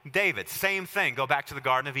David. Same thing. Go back to the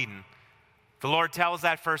Garden of Eden. The Lord tells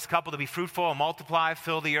that first couple to be fruitful and multiply,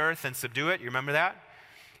 fill the earth and subdue it. You remember that?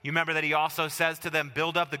 You remember that he also says to them,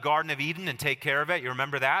 build up the Garden of Eden and take care of it. You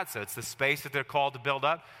remember that? So it's the space that they're called to build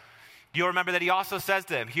up. You'll remember that he also says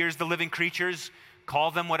to them, here's the living creatures,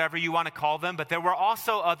 call them whatever you want to call them. But there were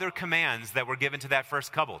also other commands that were given to that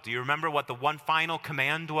first couple. Do you remember what the one final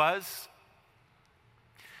command was?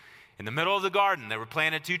 In the middle of the garden, there were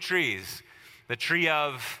planted two trees, the tree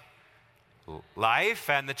of life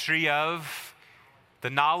and the tree of the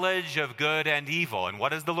knowledge of good and evil. And what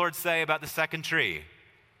does the Lord say about the second tree?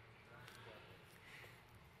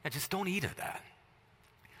 Yeah, just don't eat of that.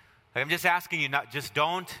 Like I'm just asking you, just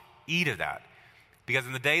don't eat of that. Because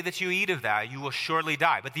in the day that you eat of that, you will surely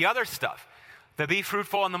die. But the other stuff, the be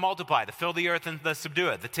fruitful and the multiply, the fill the earth and the subdue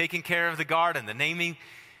it, the taking care of the garden, the naming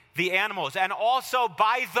the animals, and also,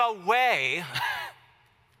 by the way,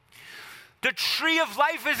 the tree of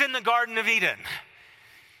life is in the Garden of Eden.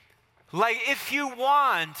 Like, if you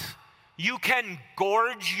want, you can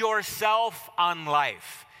gorge yourself on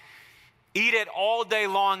life. Eat it all day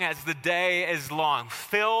long as the day is long.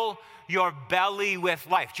 Fill your belly with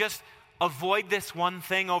life. Just avoid this one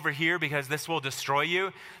thing over here because this will destroy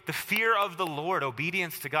you. The fear of the Lord,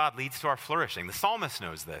 obedience to God, leads to our flourishing. The psalmist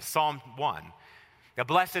knows this. Psalm 1. Now,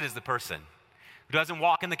 blessed is the person who doesn't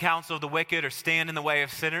walk in the counsel of the wicked or stand in the way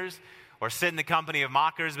of sinners or sit in the company of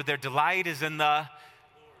mockers, but their delight is in the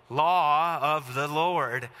law of the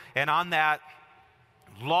Lord. And on that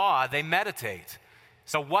law, they meditate.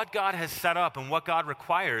 So what God has set up and what God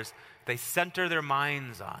requires, they center their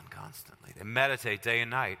minds on constantly. They meditate day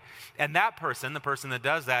and night. And that person, the person that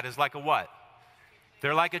does that, is like a what?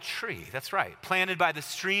 They're like a tree, that's right, planted by the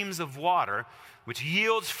streams of water, which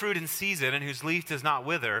yields fruit in season and whose leaf does not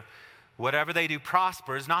wither. Whatever they do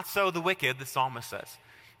prospers. Not so the wicked, the psalmist says.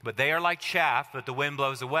 But they are like chaff that the wind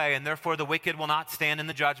blows away, and therefore the wicked will not stand in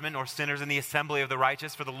the judgment, nor sinners in the assembly of the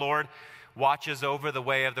righteous. For the Lord watches over the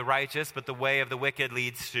way of the righteous, but the way of the wicked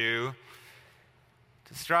leads to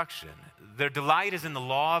destruction. Their delight is in the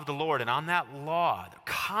law of the Lord, and on that law, they're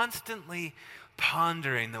constantly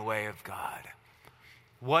pondering the way of God.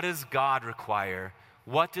 What does God require?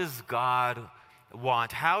 What does God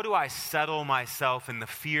want? How do I settle myself in the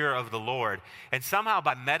fear of the Lord? And somehow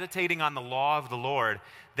by meditating on the law of the Lord,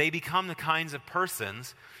 they become the kinds of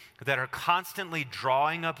persons that are constantly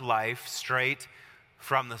drawing up life straight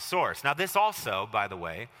from the source. Now, this also, by the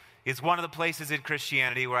way, is one of the places in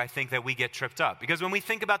Christianity where I think that we get tripped up. Because when we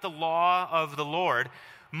think about the law of the Lord,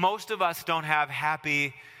 most of us don't have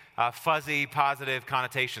happy, fuzzy, positive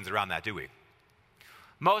connotations around that, do we?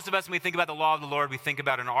 Most of us, when we think about the law of the Lord, we think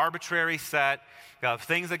about an arbitrary set of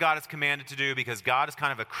things that God has commanded to do because God is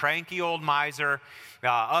kind of a cranky old miser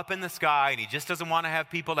up in the sky, and he just doesn't want to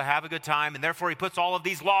have people to have a good time, and therefore he puts all of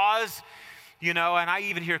these laws, and I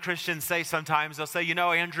even hear Christians say sometimes, they'll say,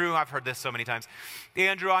 Andrew, I've heard this so many times,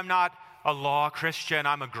 Andrew, I'm not a law Christian,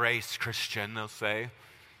 I'm a grace Christian, they'll say.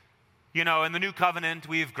 In the new covenant,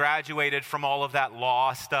 we've graduated from all of that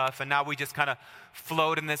law stuff, and now we just kind of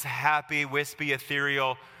float in this happy, wispy,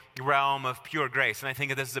 ethereal realm of pure grace. And I think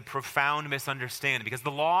that this is a profound misunderstanding because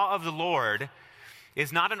the law of the Lord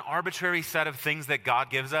is not an arbitrary set of things that God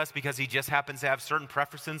gives us because he just happens to have certain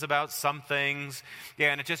preferences about some things.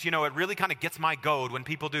 Yeah, and it just, it really kind of gets my goad when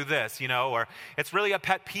people do this, or it's really a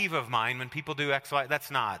pet peeve of mine when people do X, Y.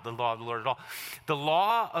 That's not the law of the Lord at all. The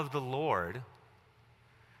law of the Lord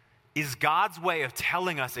is God's way of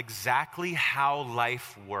telling us exactly how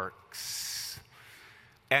life works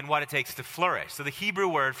and what it takes to flourish. So the Hebrew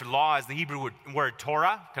word for law is the Hebrew word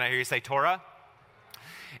Torah. Can I hear you say Torah?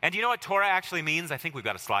 And do you know what Torah actually means? I think we've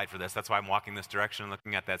got a slide for this. That's why I'm walking this direction and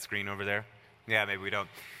looking at that screen over there. Yeah, maybe we don't.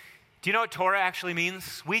 Do you know what Torah actually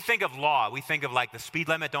means? We think of law. We think of like the speed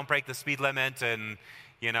limit, don't break the speed limit, and,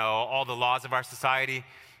 all the laws of our society.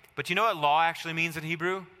 But you know what law actually means in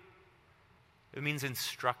Hebrew? It means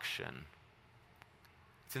instruction.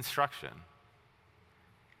 It's instruction.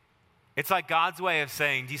 It's like God's way of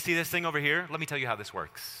saying, do you see this thing over here? Let me tell you how this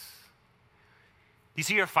works. Do you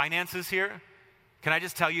see your finances here? Can I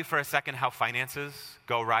just tell you for a second how finances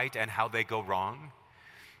go right and how they go wrong?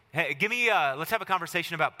 Hey, let's have a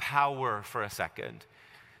conversation about power for a second.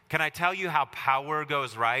 Can I tell you how power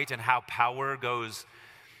goes right and how power goes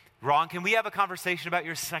wrong? Can we have a conversation about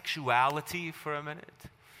your sexuality for a minute?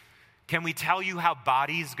 Can we tell you how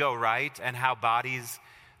bodies go right and how bodies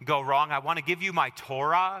go wrong? I want to give you my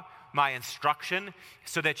Torah, my instruction,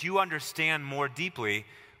 so that you understand more deeply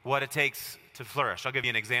what it takes to flourish. I'll give you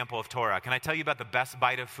an example of Torah. Can I tell you about the best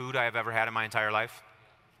bite of food I have ever had in my entire life?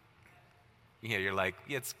 Yeah, you're like,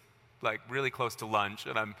 it's like really close to lunch,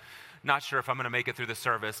 and I'm not sure if I'm going to make it through the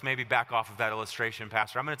service. Maybe back off of that illustration,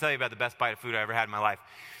 Pastor. I'm going to tell you about the best bite of food I ever had in my life.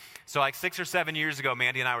 So like 6 or 7 years ago,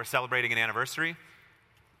 Mandy and I were celebrating an anniversary.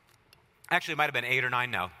 Actually, it might have been 8 or 9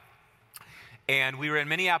 now. And we were in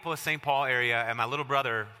Minneapolis, St. Paul area, and my little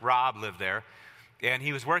brother, Rob, lived there. And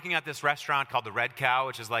he was working at this restaurant called the Red Cow,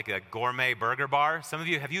 which is like a gourmet burger bar. Some of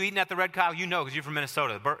you, have you eaten at the Red Cow? You know, because you're from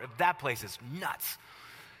Minnesota. That place is nuts.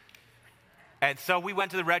 And so we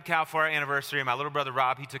went to the Red Cow for our anniversary, and my little brother,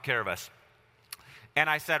 Rob, he took care of us. And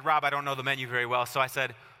I said, Rob, I don't know the menu very well. So I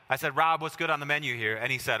said, Rob, what's good on the menu here?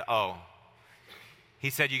 And he said,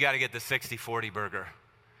 He said, you got to get the 60-40 burger.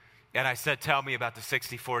 And I said, tell me about the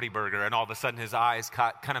 60-40 burger. And all of a sudden, his eyes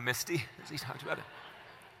got kind of misty as he talked about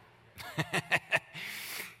it.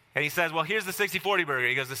 And he says, well, here's the 60-40 burger.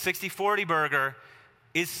 He goes, the 60-40 burger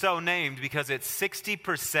is so named because it's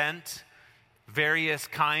 60% various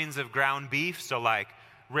kinds of ground beef. So like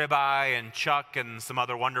ribeye and chuck and some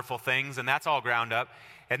other wonderful things, and that's all ground up.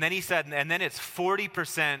 And then he said, and then it's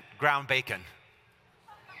 40% ground bacon.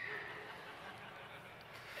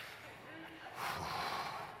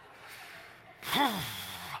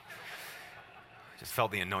 Just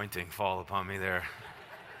felt the anointing fall upon me there.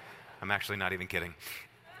 I'm actually not even kidding.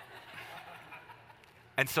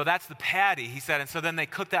 And so that's the patty, he said. And so then they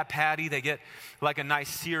cook that patty. They get like a nice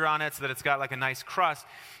sear on it so that it's got like a nice crust.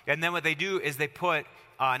 And then what they do is they put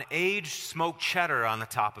an aged smoked cheddar on the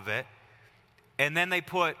top of it. And then they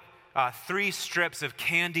put 3 strips of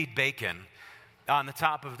candied bacon on the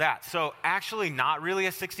top of that. So actually not really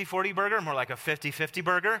a 60-40 burger, more like a 50-50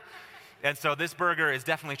 burger. And so this burger is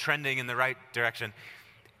definitely trending in the right direction.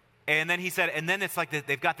 And then he said, and then it's like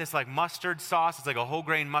they've got this like mustard sauce. It's like a whole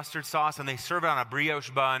grain mustard sauce, and they serve it on a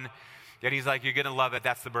brioche bun. And he's like, you're going to love it.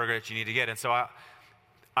 That's the burger that you need to get. And so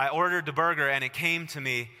I ordered the burger, and it came to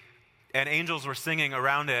me, and angels were singing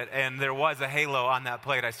around it, and there was a halo on that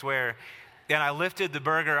plate, I swear. And I lifted the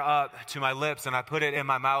burger up to my lips, and I put it in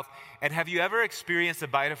my mouth. And have you ever experienced a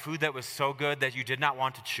bite of food that was so good that you did not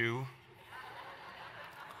want to chew?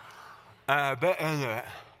 And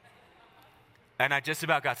I just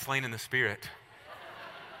about got slain in the spirit.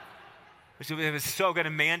 It was so good.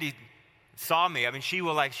 And Mandy saw me. I mean,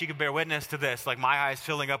 she could bear witness to this, like my eyes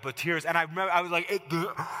filling up with tears. And I remember, I was like,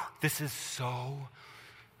 this is so.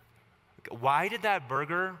 Why did that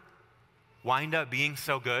burger wind up being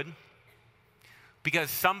so good? Because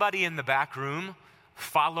somebody in the back room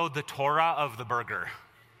followed the Torah of the burger.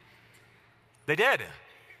 They did.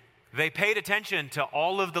 They paid attention to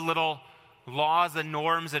all of the little laws and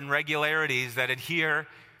norms and regularities that adhere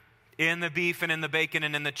in the beef and in the bacon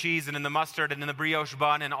and in the cheese and in the mustard and in the brioche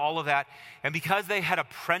bun and all of that. And because they had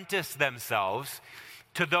apprenticed themselves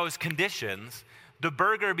to those conditions, the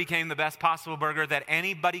burger became the best possible burger that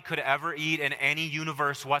anybody could ever eat in any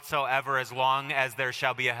universe whatsoever, as long as there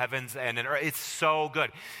shall be a heavens and an earth. It's so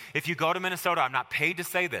good. If you go to Minnesota, I'm not paid to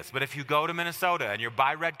say this, but if you go to Minnesota and you're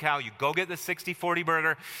by Red Cow, you go get the 60-40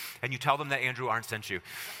 burger and you tell them that Andrew Arndt sent you.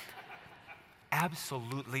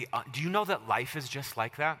 Absolutely. Do you know that life is just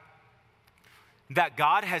like that? That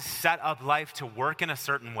God has set up life to work in a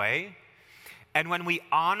certain way. And when we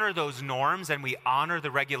honor those norms and we honor the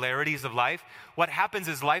regularities of life, what happens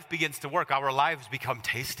is life begins to work. Our lives become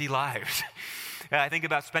tasty lives. I think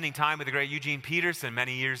about spending time with the great Eugene Peterson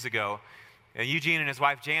many years ago. And Eugene and his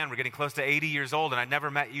wife Jan were getting close to 80 years old, and I'd never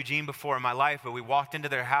met Eugene before in my life, but we walked into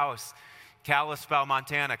their house, Kalispell,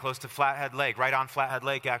 Montana, close to Flathead Lake, right on Flathead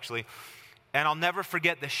Lake, actually. And I'll never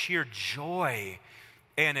forget the sheer joy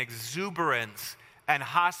and exuberance and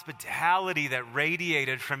hospitality that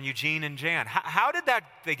radiated from Eugene and Jan. How did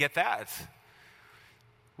they get that?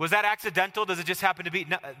 Was that accidental? Does it just happen to be?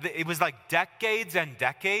 No, it was like decades and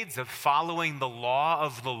decades of following the law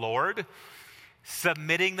of the Lord,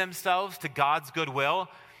 submitting themselves to God's good will,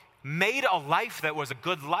 made a life that was a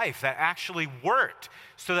good life, that actually worked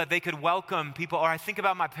so that they could welcome people. Or I think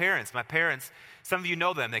about my parents. My parents, some of you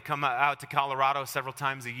know them. They come out to Colorado several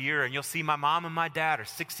times a year, and you'll see my mom and my dad are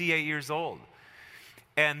 68 years old.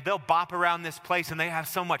 And they'll bop around this place, and they have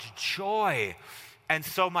so much joy and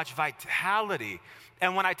so much vitality.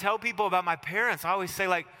 And when I tell people about my parents, I always say,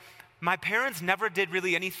 like, my parents never did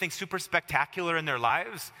really anything super spectacular in their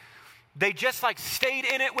lives. They just, like, stayed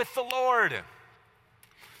in it with the Lord.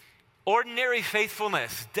 Ordinary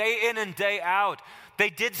faithfulness, day in and day out. They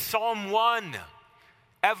did Psalm 1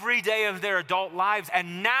 every day of their adult lives.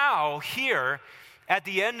 And now, here, at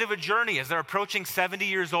the end of a journey, as they're approaching 70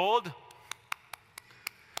 years old,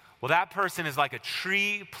 well, that person is like a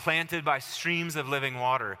tree planted by streams of living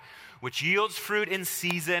water, which yields fruit in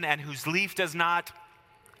season and whose leaf does not.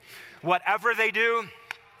 Whatever they do,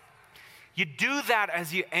 you do that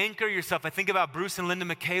as you anchor yourself. I think about Bruce and Linda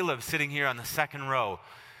McCaleb sitting here on the second row.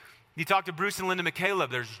 You talk to Bruce and Linda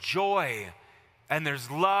McCaleb, there's joy, and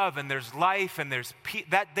there's love, and there's life, and there's peace.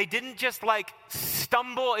 That they didn't just like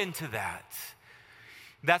stumble into that.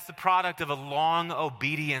 That's the product of a long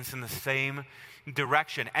obedience in the same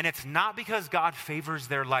direction. And it's not because God favors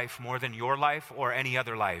their life more than your life or any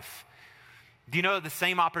other life. Do you know that the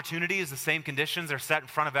same opportunities, the same conditions are set in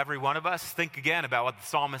front of every one of us? Think again about what the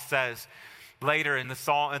psalmist says later in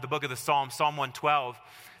the book of the Psalms, Psalm 112.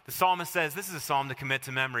 The psalmist says, this is a psalm to commit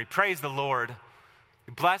to memory. Praise the Lord.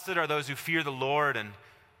 Blessed are those who fear the Lord and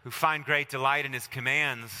who find great delight in his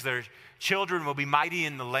commands. Their children will be mighty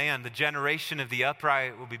in the land. The generation of the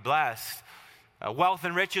upright will be blessed. Wealth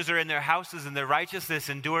and riches are in their houses, and their righteousness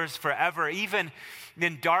endures forever. Even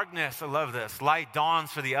in darkness, I love this, light dawns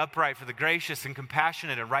for the upright, for the gracious and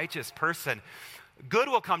compassionate and righteous person. Good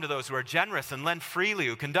will come to those who are generous and lend freely,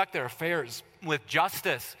 who conduct their affairs with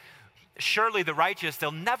justice. Surely the righteous,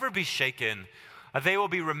 they'll never be shaken. They will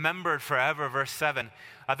be remembered forever. Verse 7,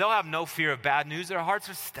 they'll have no fear of bad news. Their hearts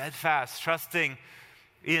are steadfast, trusting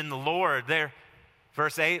in the Lord.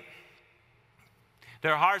 Verse 8,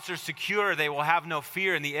 their hearts are secure. They will have no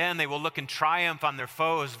fear. In the end, they will look in triumph on their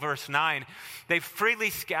foes. Verse 9, they've freely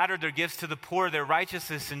scattered their gifts to the poor. Their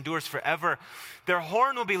righteousness endures forever. Their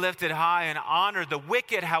horn will be lifted high and honored. The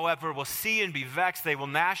wicked, however, will see and be vexed. They will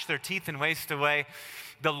gnash their teeth and waste away.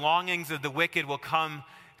 The longings of the wicked will come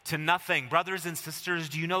to nothing. Brothers and sisters,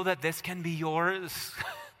 do you know that this can be yours?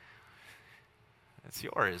 It's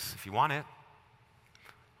yours if you want it.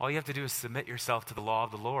 All you have to do is submit yourself to the law of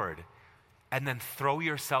the Lord and then throw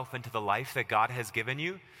yourself into the life that God has given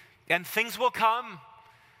you, and things will come.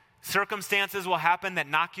 Circumstances will happen that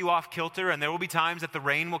knock you off kilter, and there will be times that the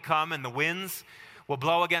rain will come and the winds will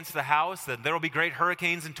blow against the house, and there will be great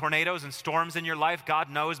hurricanes and tornadoes and storms in your life. God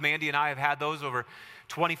knows Mandy and I have had those over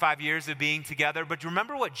 25 years of being together. But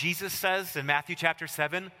remember what Jesus says in Matthew chapter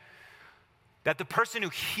 7? That the person who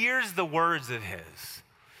hears the words of his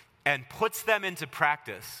and puts them into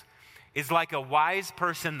practice is like a wise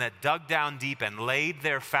person that dug down deep and laid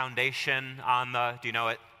their foundation on do you know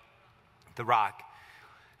it? The rock.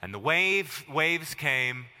 And the waves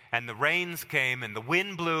came, and the rains came, and the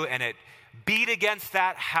wind blew, and it beat against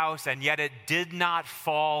that house, and yet it did not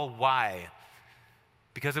fall. Why?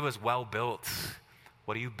 Because it was well built.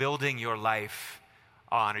 What are you building your life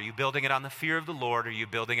on? Are you building it on the fear of the Lord, or are you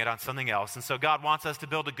building it on something else? And so God wants us to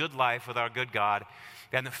build a good life with our good God.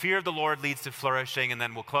 And the fear of the Lord leads to flourishing. And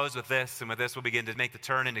then we'll close with this, and with this we'll begin to make the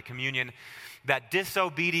turn into communion. That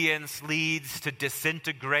disobedience leads to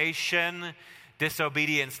disintegration.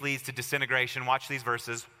 Disobedience leads to disintegration. Watch these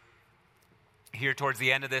verses here towards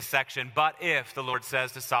the end of this section. But if, the Lord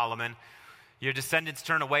says to Solomon, your descendants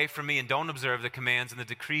turn away from me and don't observe the commands and the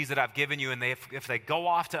decrees that I've given you, and if they go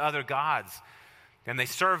off to other gods and they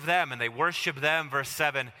serve them and they worship them, verse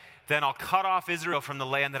 7, then I'll cut off Israel from the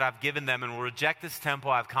land that I've given them and will reject this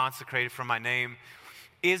temple I've consecrated for my name.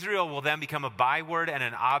 Israel will then become a byword and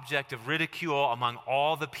an object of ridicule among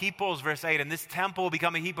all the peoples, verse 8, and this temple will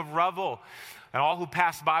become a heap of rubble. And all who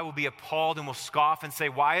pass by will be appalled and will scoff and say,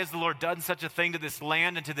 why has the Lord done such a thing to this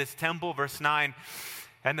land and to this temple? Verse 9,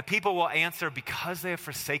 and the people will answer, because they have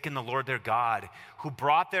forsaken the Lord their God, who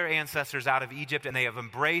brought their ancestors out of Egypt, and they have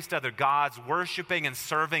embraced other gods, worshiping and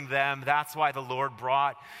serving them. That's why the Lord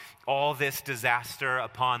brought all this disaster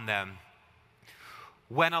upon them.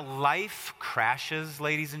 When a life crashes,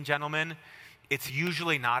 ladies and gentlemen, it's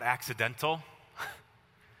usually not accidental.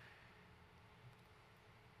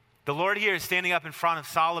 The Lord here is standing up in front of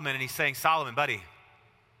Solomon, and he's saying, Solomon, buddy,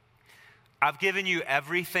 I've given you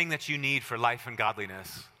everything that you need for life and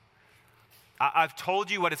godliness. I've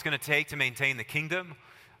told you what it's going to take to maintain the kingdom.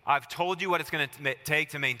 I've told you what it's going to take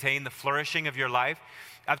to maintain the flourishing of your life.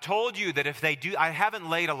 I've told you that if they do, I haven't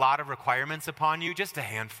laid a lot of requirements upon you, just a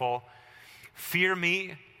handful. Fear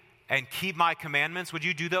me and keep my commandments. Would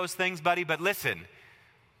you do those things, buddy? But listen,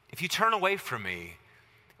 if you turn away from me,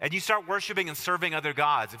 and you start worshiping and serving other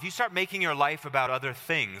gods, if you start making your life about other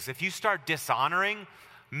things, if you start dishonoring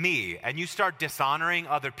me and you start dishonoring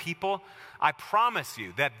other people, I promise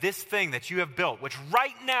you that this thing that you have built, which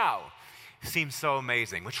right now seems so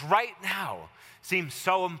amazing, which right now seems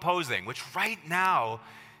so imposing, which right now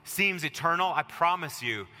seems eternal, I promise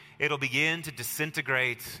you it'll begin to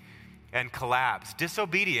disintegrate and collapse.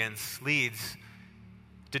 Disobedience leads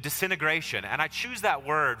to disintegration. And I choose that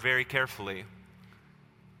word very carefully.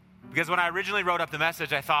 Because when I originally wrote up the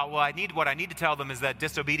message, I thought, well, what I need to tell them is that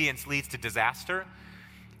disobedience leads to disaster.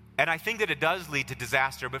 And I think that it does lead to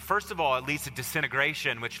disaster, but first of all, it leads to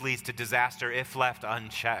disintegration, which leads to disaster if left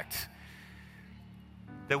unchecked.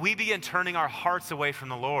 That we begin turning our hearts away from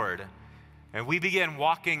the Lord, and we begin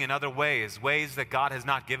walking in other ways that God has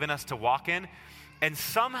not given us to walk in. And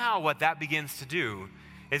somehow what that begins to do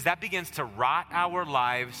is that begins to rot our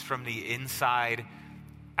lives from the inside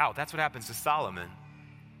out. That's what happens to Solomon.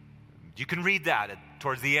 You can read that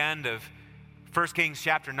towards the end of 1 Kings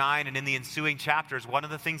chapter 9 and in the ensuing chapters. One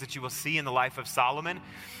of the things that you will see in the life of Solomon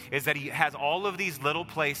is that he has all of these little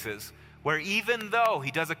places where even though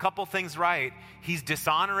he does a couple things right, he's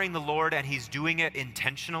dishonoring the Lord and he's doing it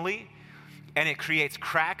intentionally, and it creates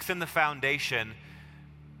cracks in the foundation,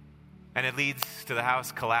 and it leads to the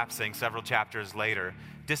house collapsing several chapters later.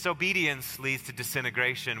 Disobedience leads to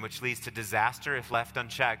disintegration, which leads to disaster if left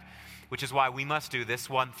unchecked, which is why we must do this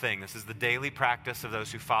one thing. This is the daily practice of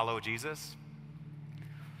those who follow Jesus.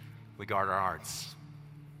 We guard our hearts.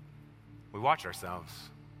 We watch ourselves.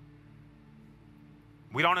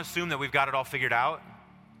 We don't assume that we've got it all figured out.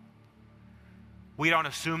 We don't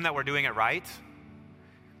assume that we're doing it right.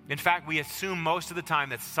 In fact, we assume most of the time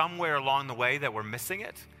that somewhere along the way that we're missing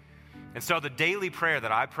it. And so the daily prayer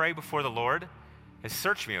that I pray before the Lord is,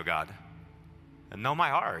 search me, O God, and know my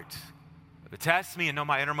heart. Test me and know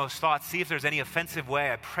my innermost thoughts. See if there's any offensive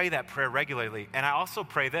way. I pray that prayer regularly. And I also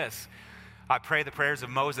pray this. I pray the prayers of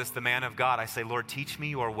Moses, the man of God. I say, Lord, teach me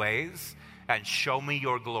your ways and show me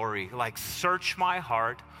your glory. Like, search my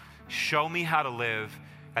heart, show me how to live,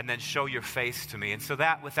 and then show your face to me. And so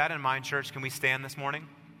that, with that in mind, church, can we stand this morning?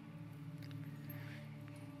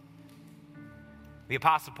 The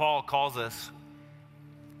Apostle Paul calls us,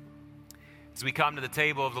 as we come to the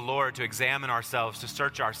table of the Lord, to examine ourselves, to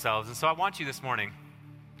search ourselves. And so I want you this morning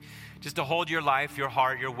just to hold your life, your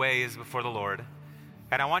heart, your ways before the Lord.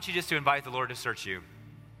 And I want you just to invite the Lord to search you.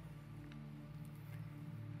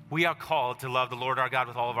 We are called to love the Lord our God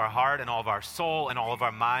with all of our heart and all of our soul and all of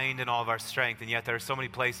our mind and all of our strength. And yet there are so many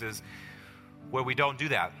places where we don't do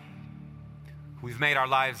that. We've made our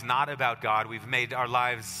lives not about God. We've made our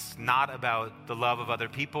lives not about the love of other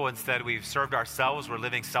people. Instead, we've served ourselves. We're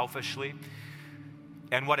living selfishly.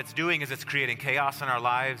 And what it's doing is it's creating chaos in our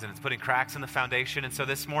lives, and it's putting cracks in the foundation. And so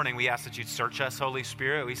this morning, we ask that you'd search us, Holy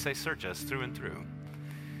Spirit. We say, search us through and through.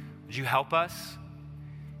 Would you help us?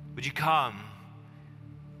 Would you come?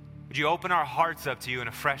 Would you open our hearts up to you in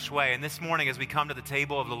a fresh way? And this morning, as we come to the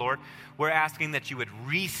table of the Lord, we're asking that you would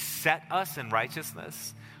reset us in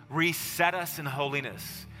righteousness, reset us in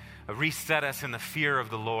holiness, reset us in the fear of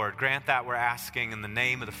the Lord. Grant that, we're asking, in the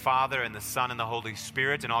name of the Father and the Son and the Holy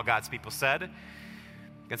Spirit. And all God's people said.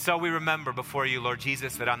 And so we remember before you, Lord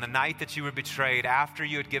Jesus, that on the night that you were betrayed, after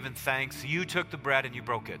you had given thanks, you took the bread and you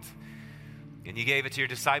broke it. And you gave it to your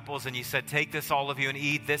disciples and you said, take this, all of you, and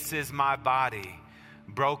eat. This is my body,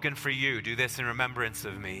 broken for you. Do this in remembrance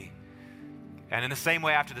of me. And in the same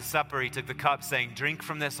way, after the supper, he took the cup, saying, drink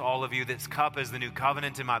from this, all of you. This cup is the new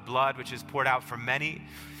covenant in my blood, which is poured out for many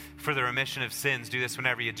for the remission of sins. Do this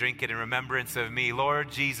whenever you drink it in remembrance of me. Lord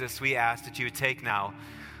Jesus, we ask that you would take now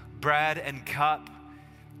bread and cup.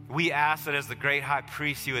 We ask that as the great high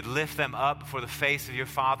priest, you would lift them up before the face of your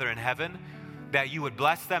Father in heaven, that you would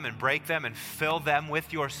bless them and break them and fill them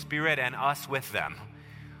with your Spirit and us with them.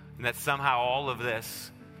 And that somehow all of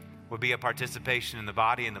this would be a participation in the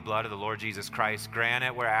body and the blood of the Lord Jesus Christ. Grant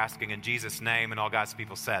it, we're asking in Jesus' name, and all God's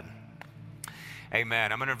people said.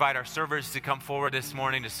 Amen. I'm going to invite our servers to come forward this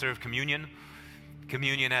morning to serve communion.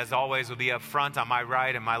 Communion, as always, will be up front on my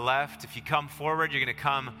right and my left. If you come forward, you're going to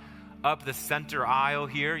come up the center aisle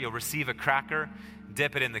here. You'll receive a cracker,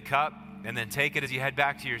 dip it in the cup, and then take it as you head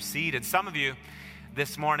back to your seat. And some of you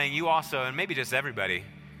this morning, you also, and maybe just everybody,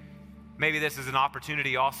 maybe this is an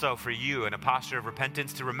opportunity also for you in a posture of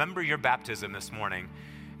repentance to remember your baptism this morning.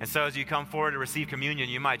 And so as you come forward to receive communion,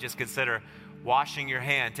 you might just consider washing your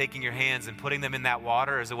hand, taking your hands and putting them in that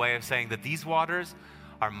water as a way of saying that these waters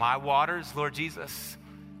are my waters, Lord Jesus,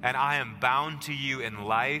 and I am bound to you in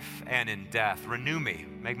life and in death. Renew me,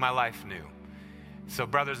 make my life new. So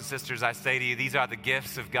brothers and sisters, I say to you, these are the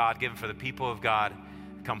gifts of God given for the people of God.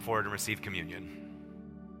 Come forward and receive communion.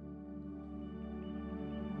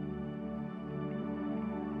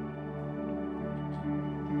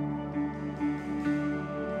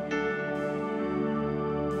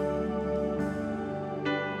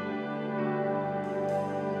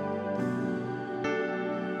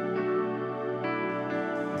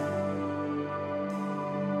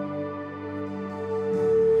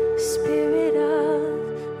 Spirit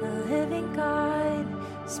of the living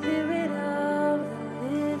God, Spirit of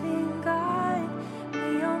the living God,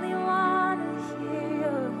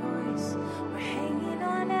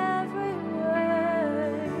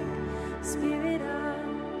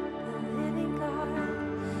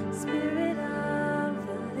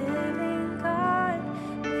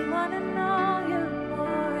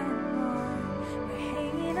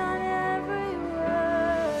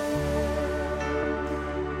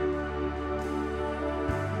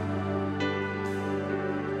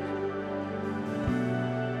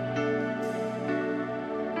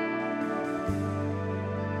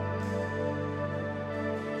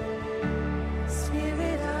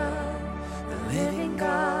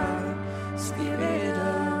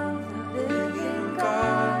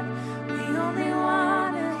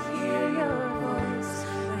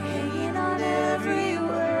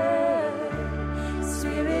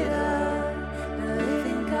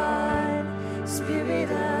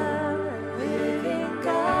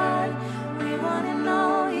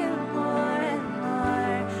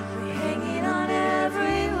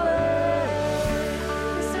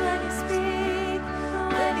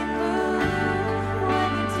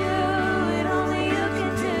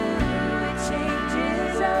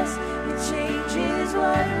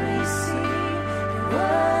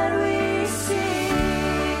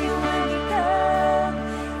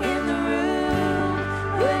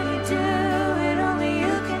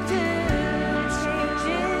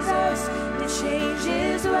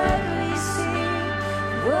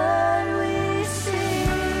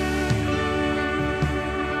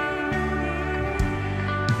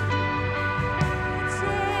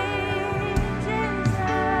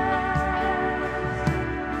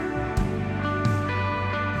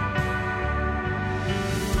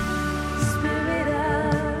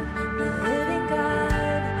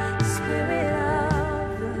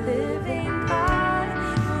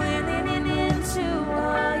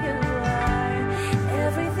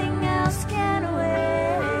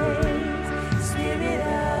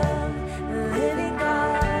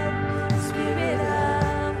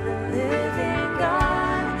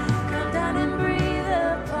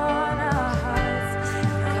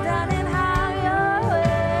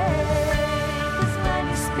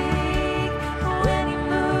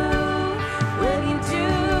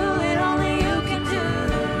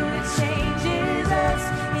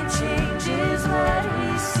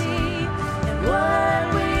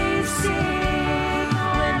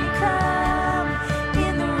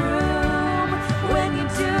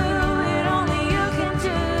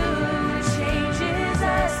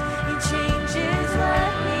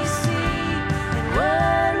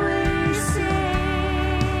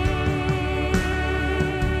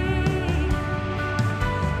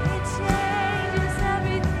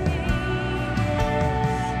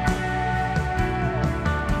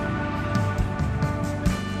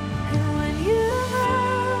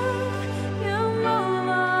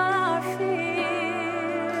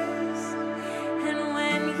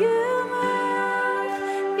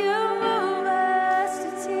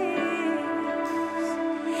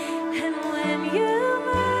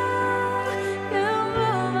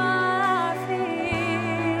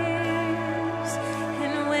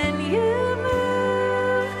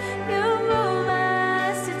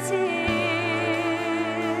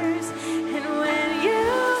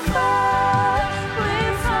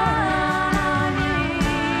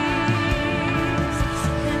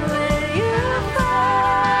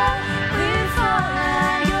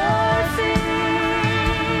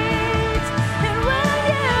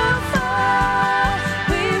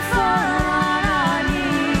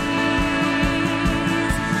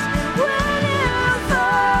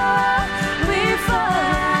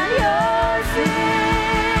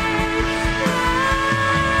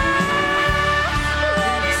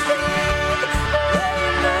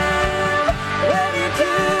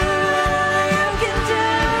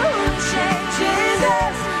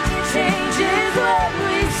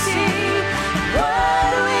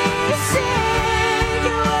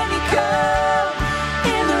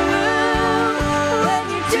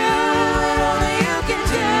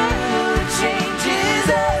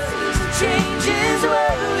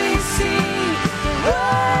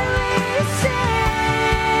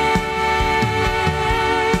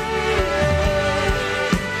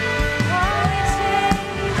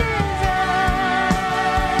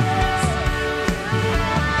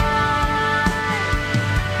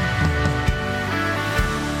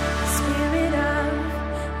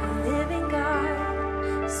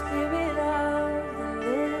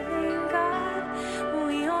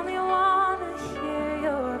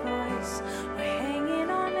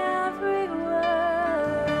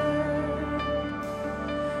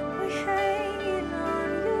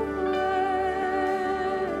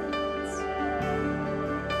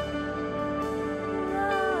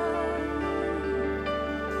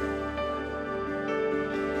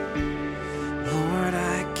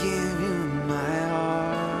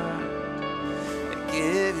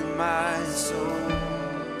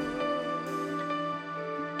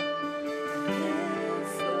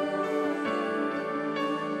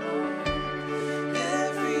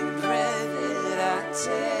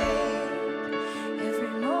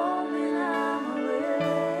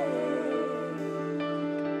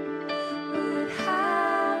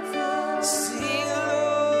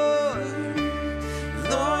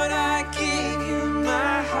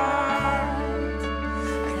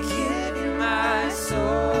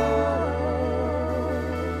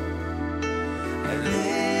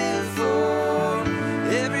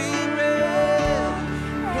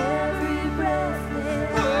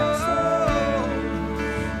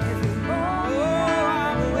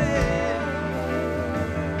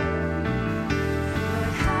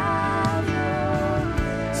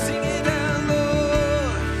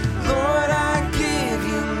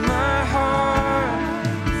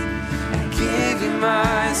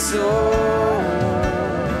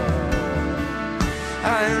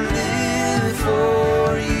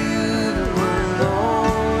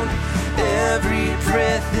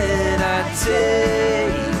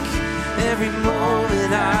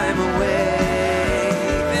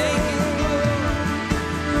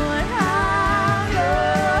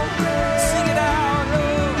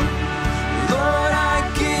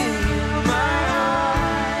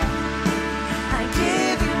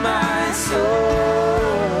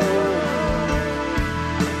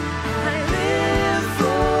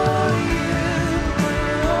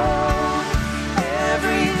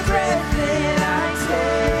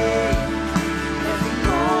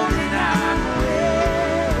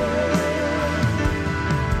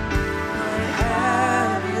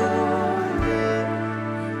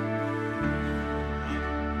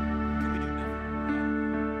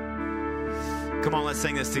 Come on, let's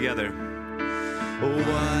sing this together.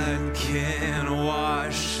 What can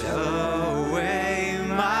wash away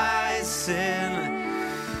my sin?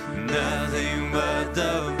 Nothing but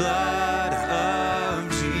the blood of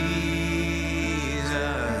Jesus.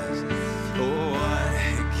 What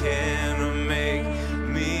can make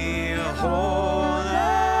me whole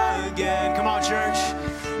again? Come on, church.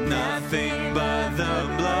 Nothing but the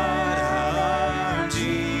blood of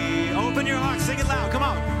Jesus. Open your heart, sing it loud. Come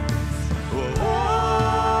on.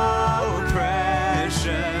 Oh,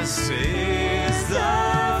 precious is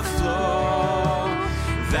the flow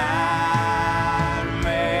that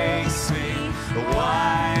makes me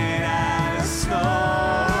white as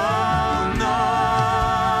snow. No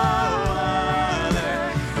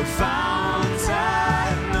other fount I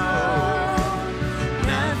know,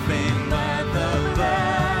 nothing but the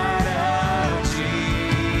blood of Jesus.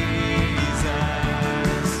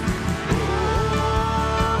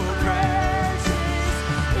 Oh, precious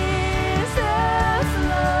is the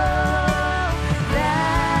flow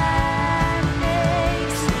that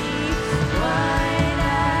makes me white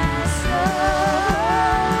as snow.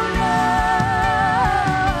 No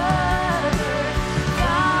other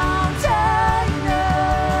fount I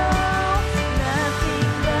know, nothing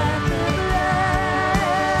but the blood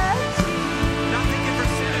of Jesus. nothing can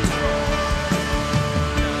percent it.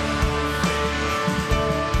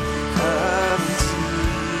 Of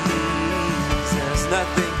Jesus,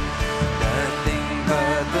 nothing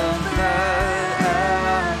but the blood of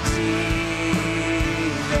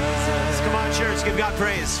Jesus. Come on, church, give God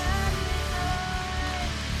praise.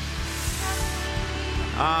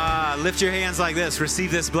 Lift your hands like this. Receive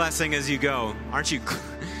this blessing as you go. Aren't you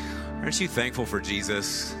thankful for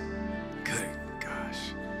Jesus? Good gosh.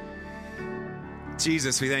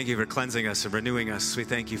 Jesus, we thank you for cleansing us and renewing us. We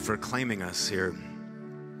thank you for claiming us here.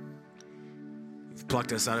 You've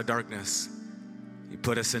plucked us out of darkness. You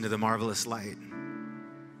put us into the marvelous light.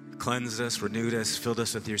 You cleansed us, renewed us, filled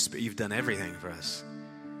us with your spirit. You've done everything for us.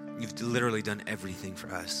 You've literally done everything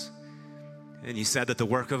for us. And you said that the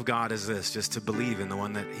work of God is this, just to believe in the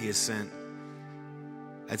one that he has sent.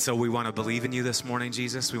 And so we want to believe in you this morning,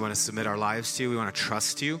 Jesus. We want to submit our lives to you. We want to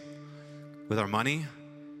trust you with our money,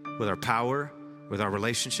 with our power, with our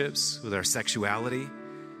relationships, with our sexuality.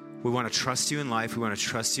 We want to trust you in life. We want to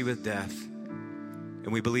trust you with death.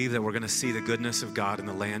 And we believe that we're going to see the goodness of God in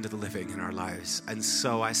the land of the living in our lives. And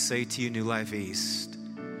so I say to you, New Life East,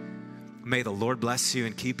 may the Lord bless you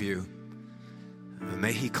and keep you.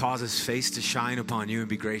 May he cause his face to shine upon you and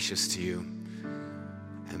be gracious to you.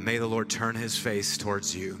 And may the Lord turn his face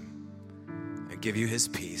towards you and give you his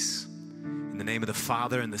peace. In the name of the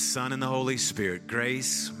Father and the Son and the Holy Spirit,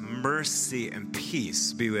 grace, mercy, and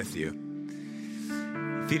peace be with you.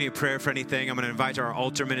 If you need prayer for anything, I'm going to invite our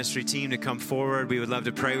altar ministry team to come forward. We would love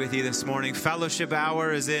to pray with you this morning. Fellowship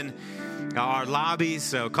hour is in our lobby,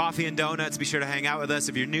 so coffee and donuts. Be sure to hang out with us.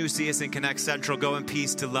 If you're new, see us in Connect Central. Go in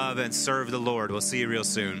peace to love and serve the Lord. We'll see you real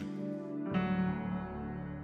soon.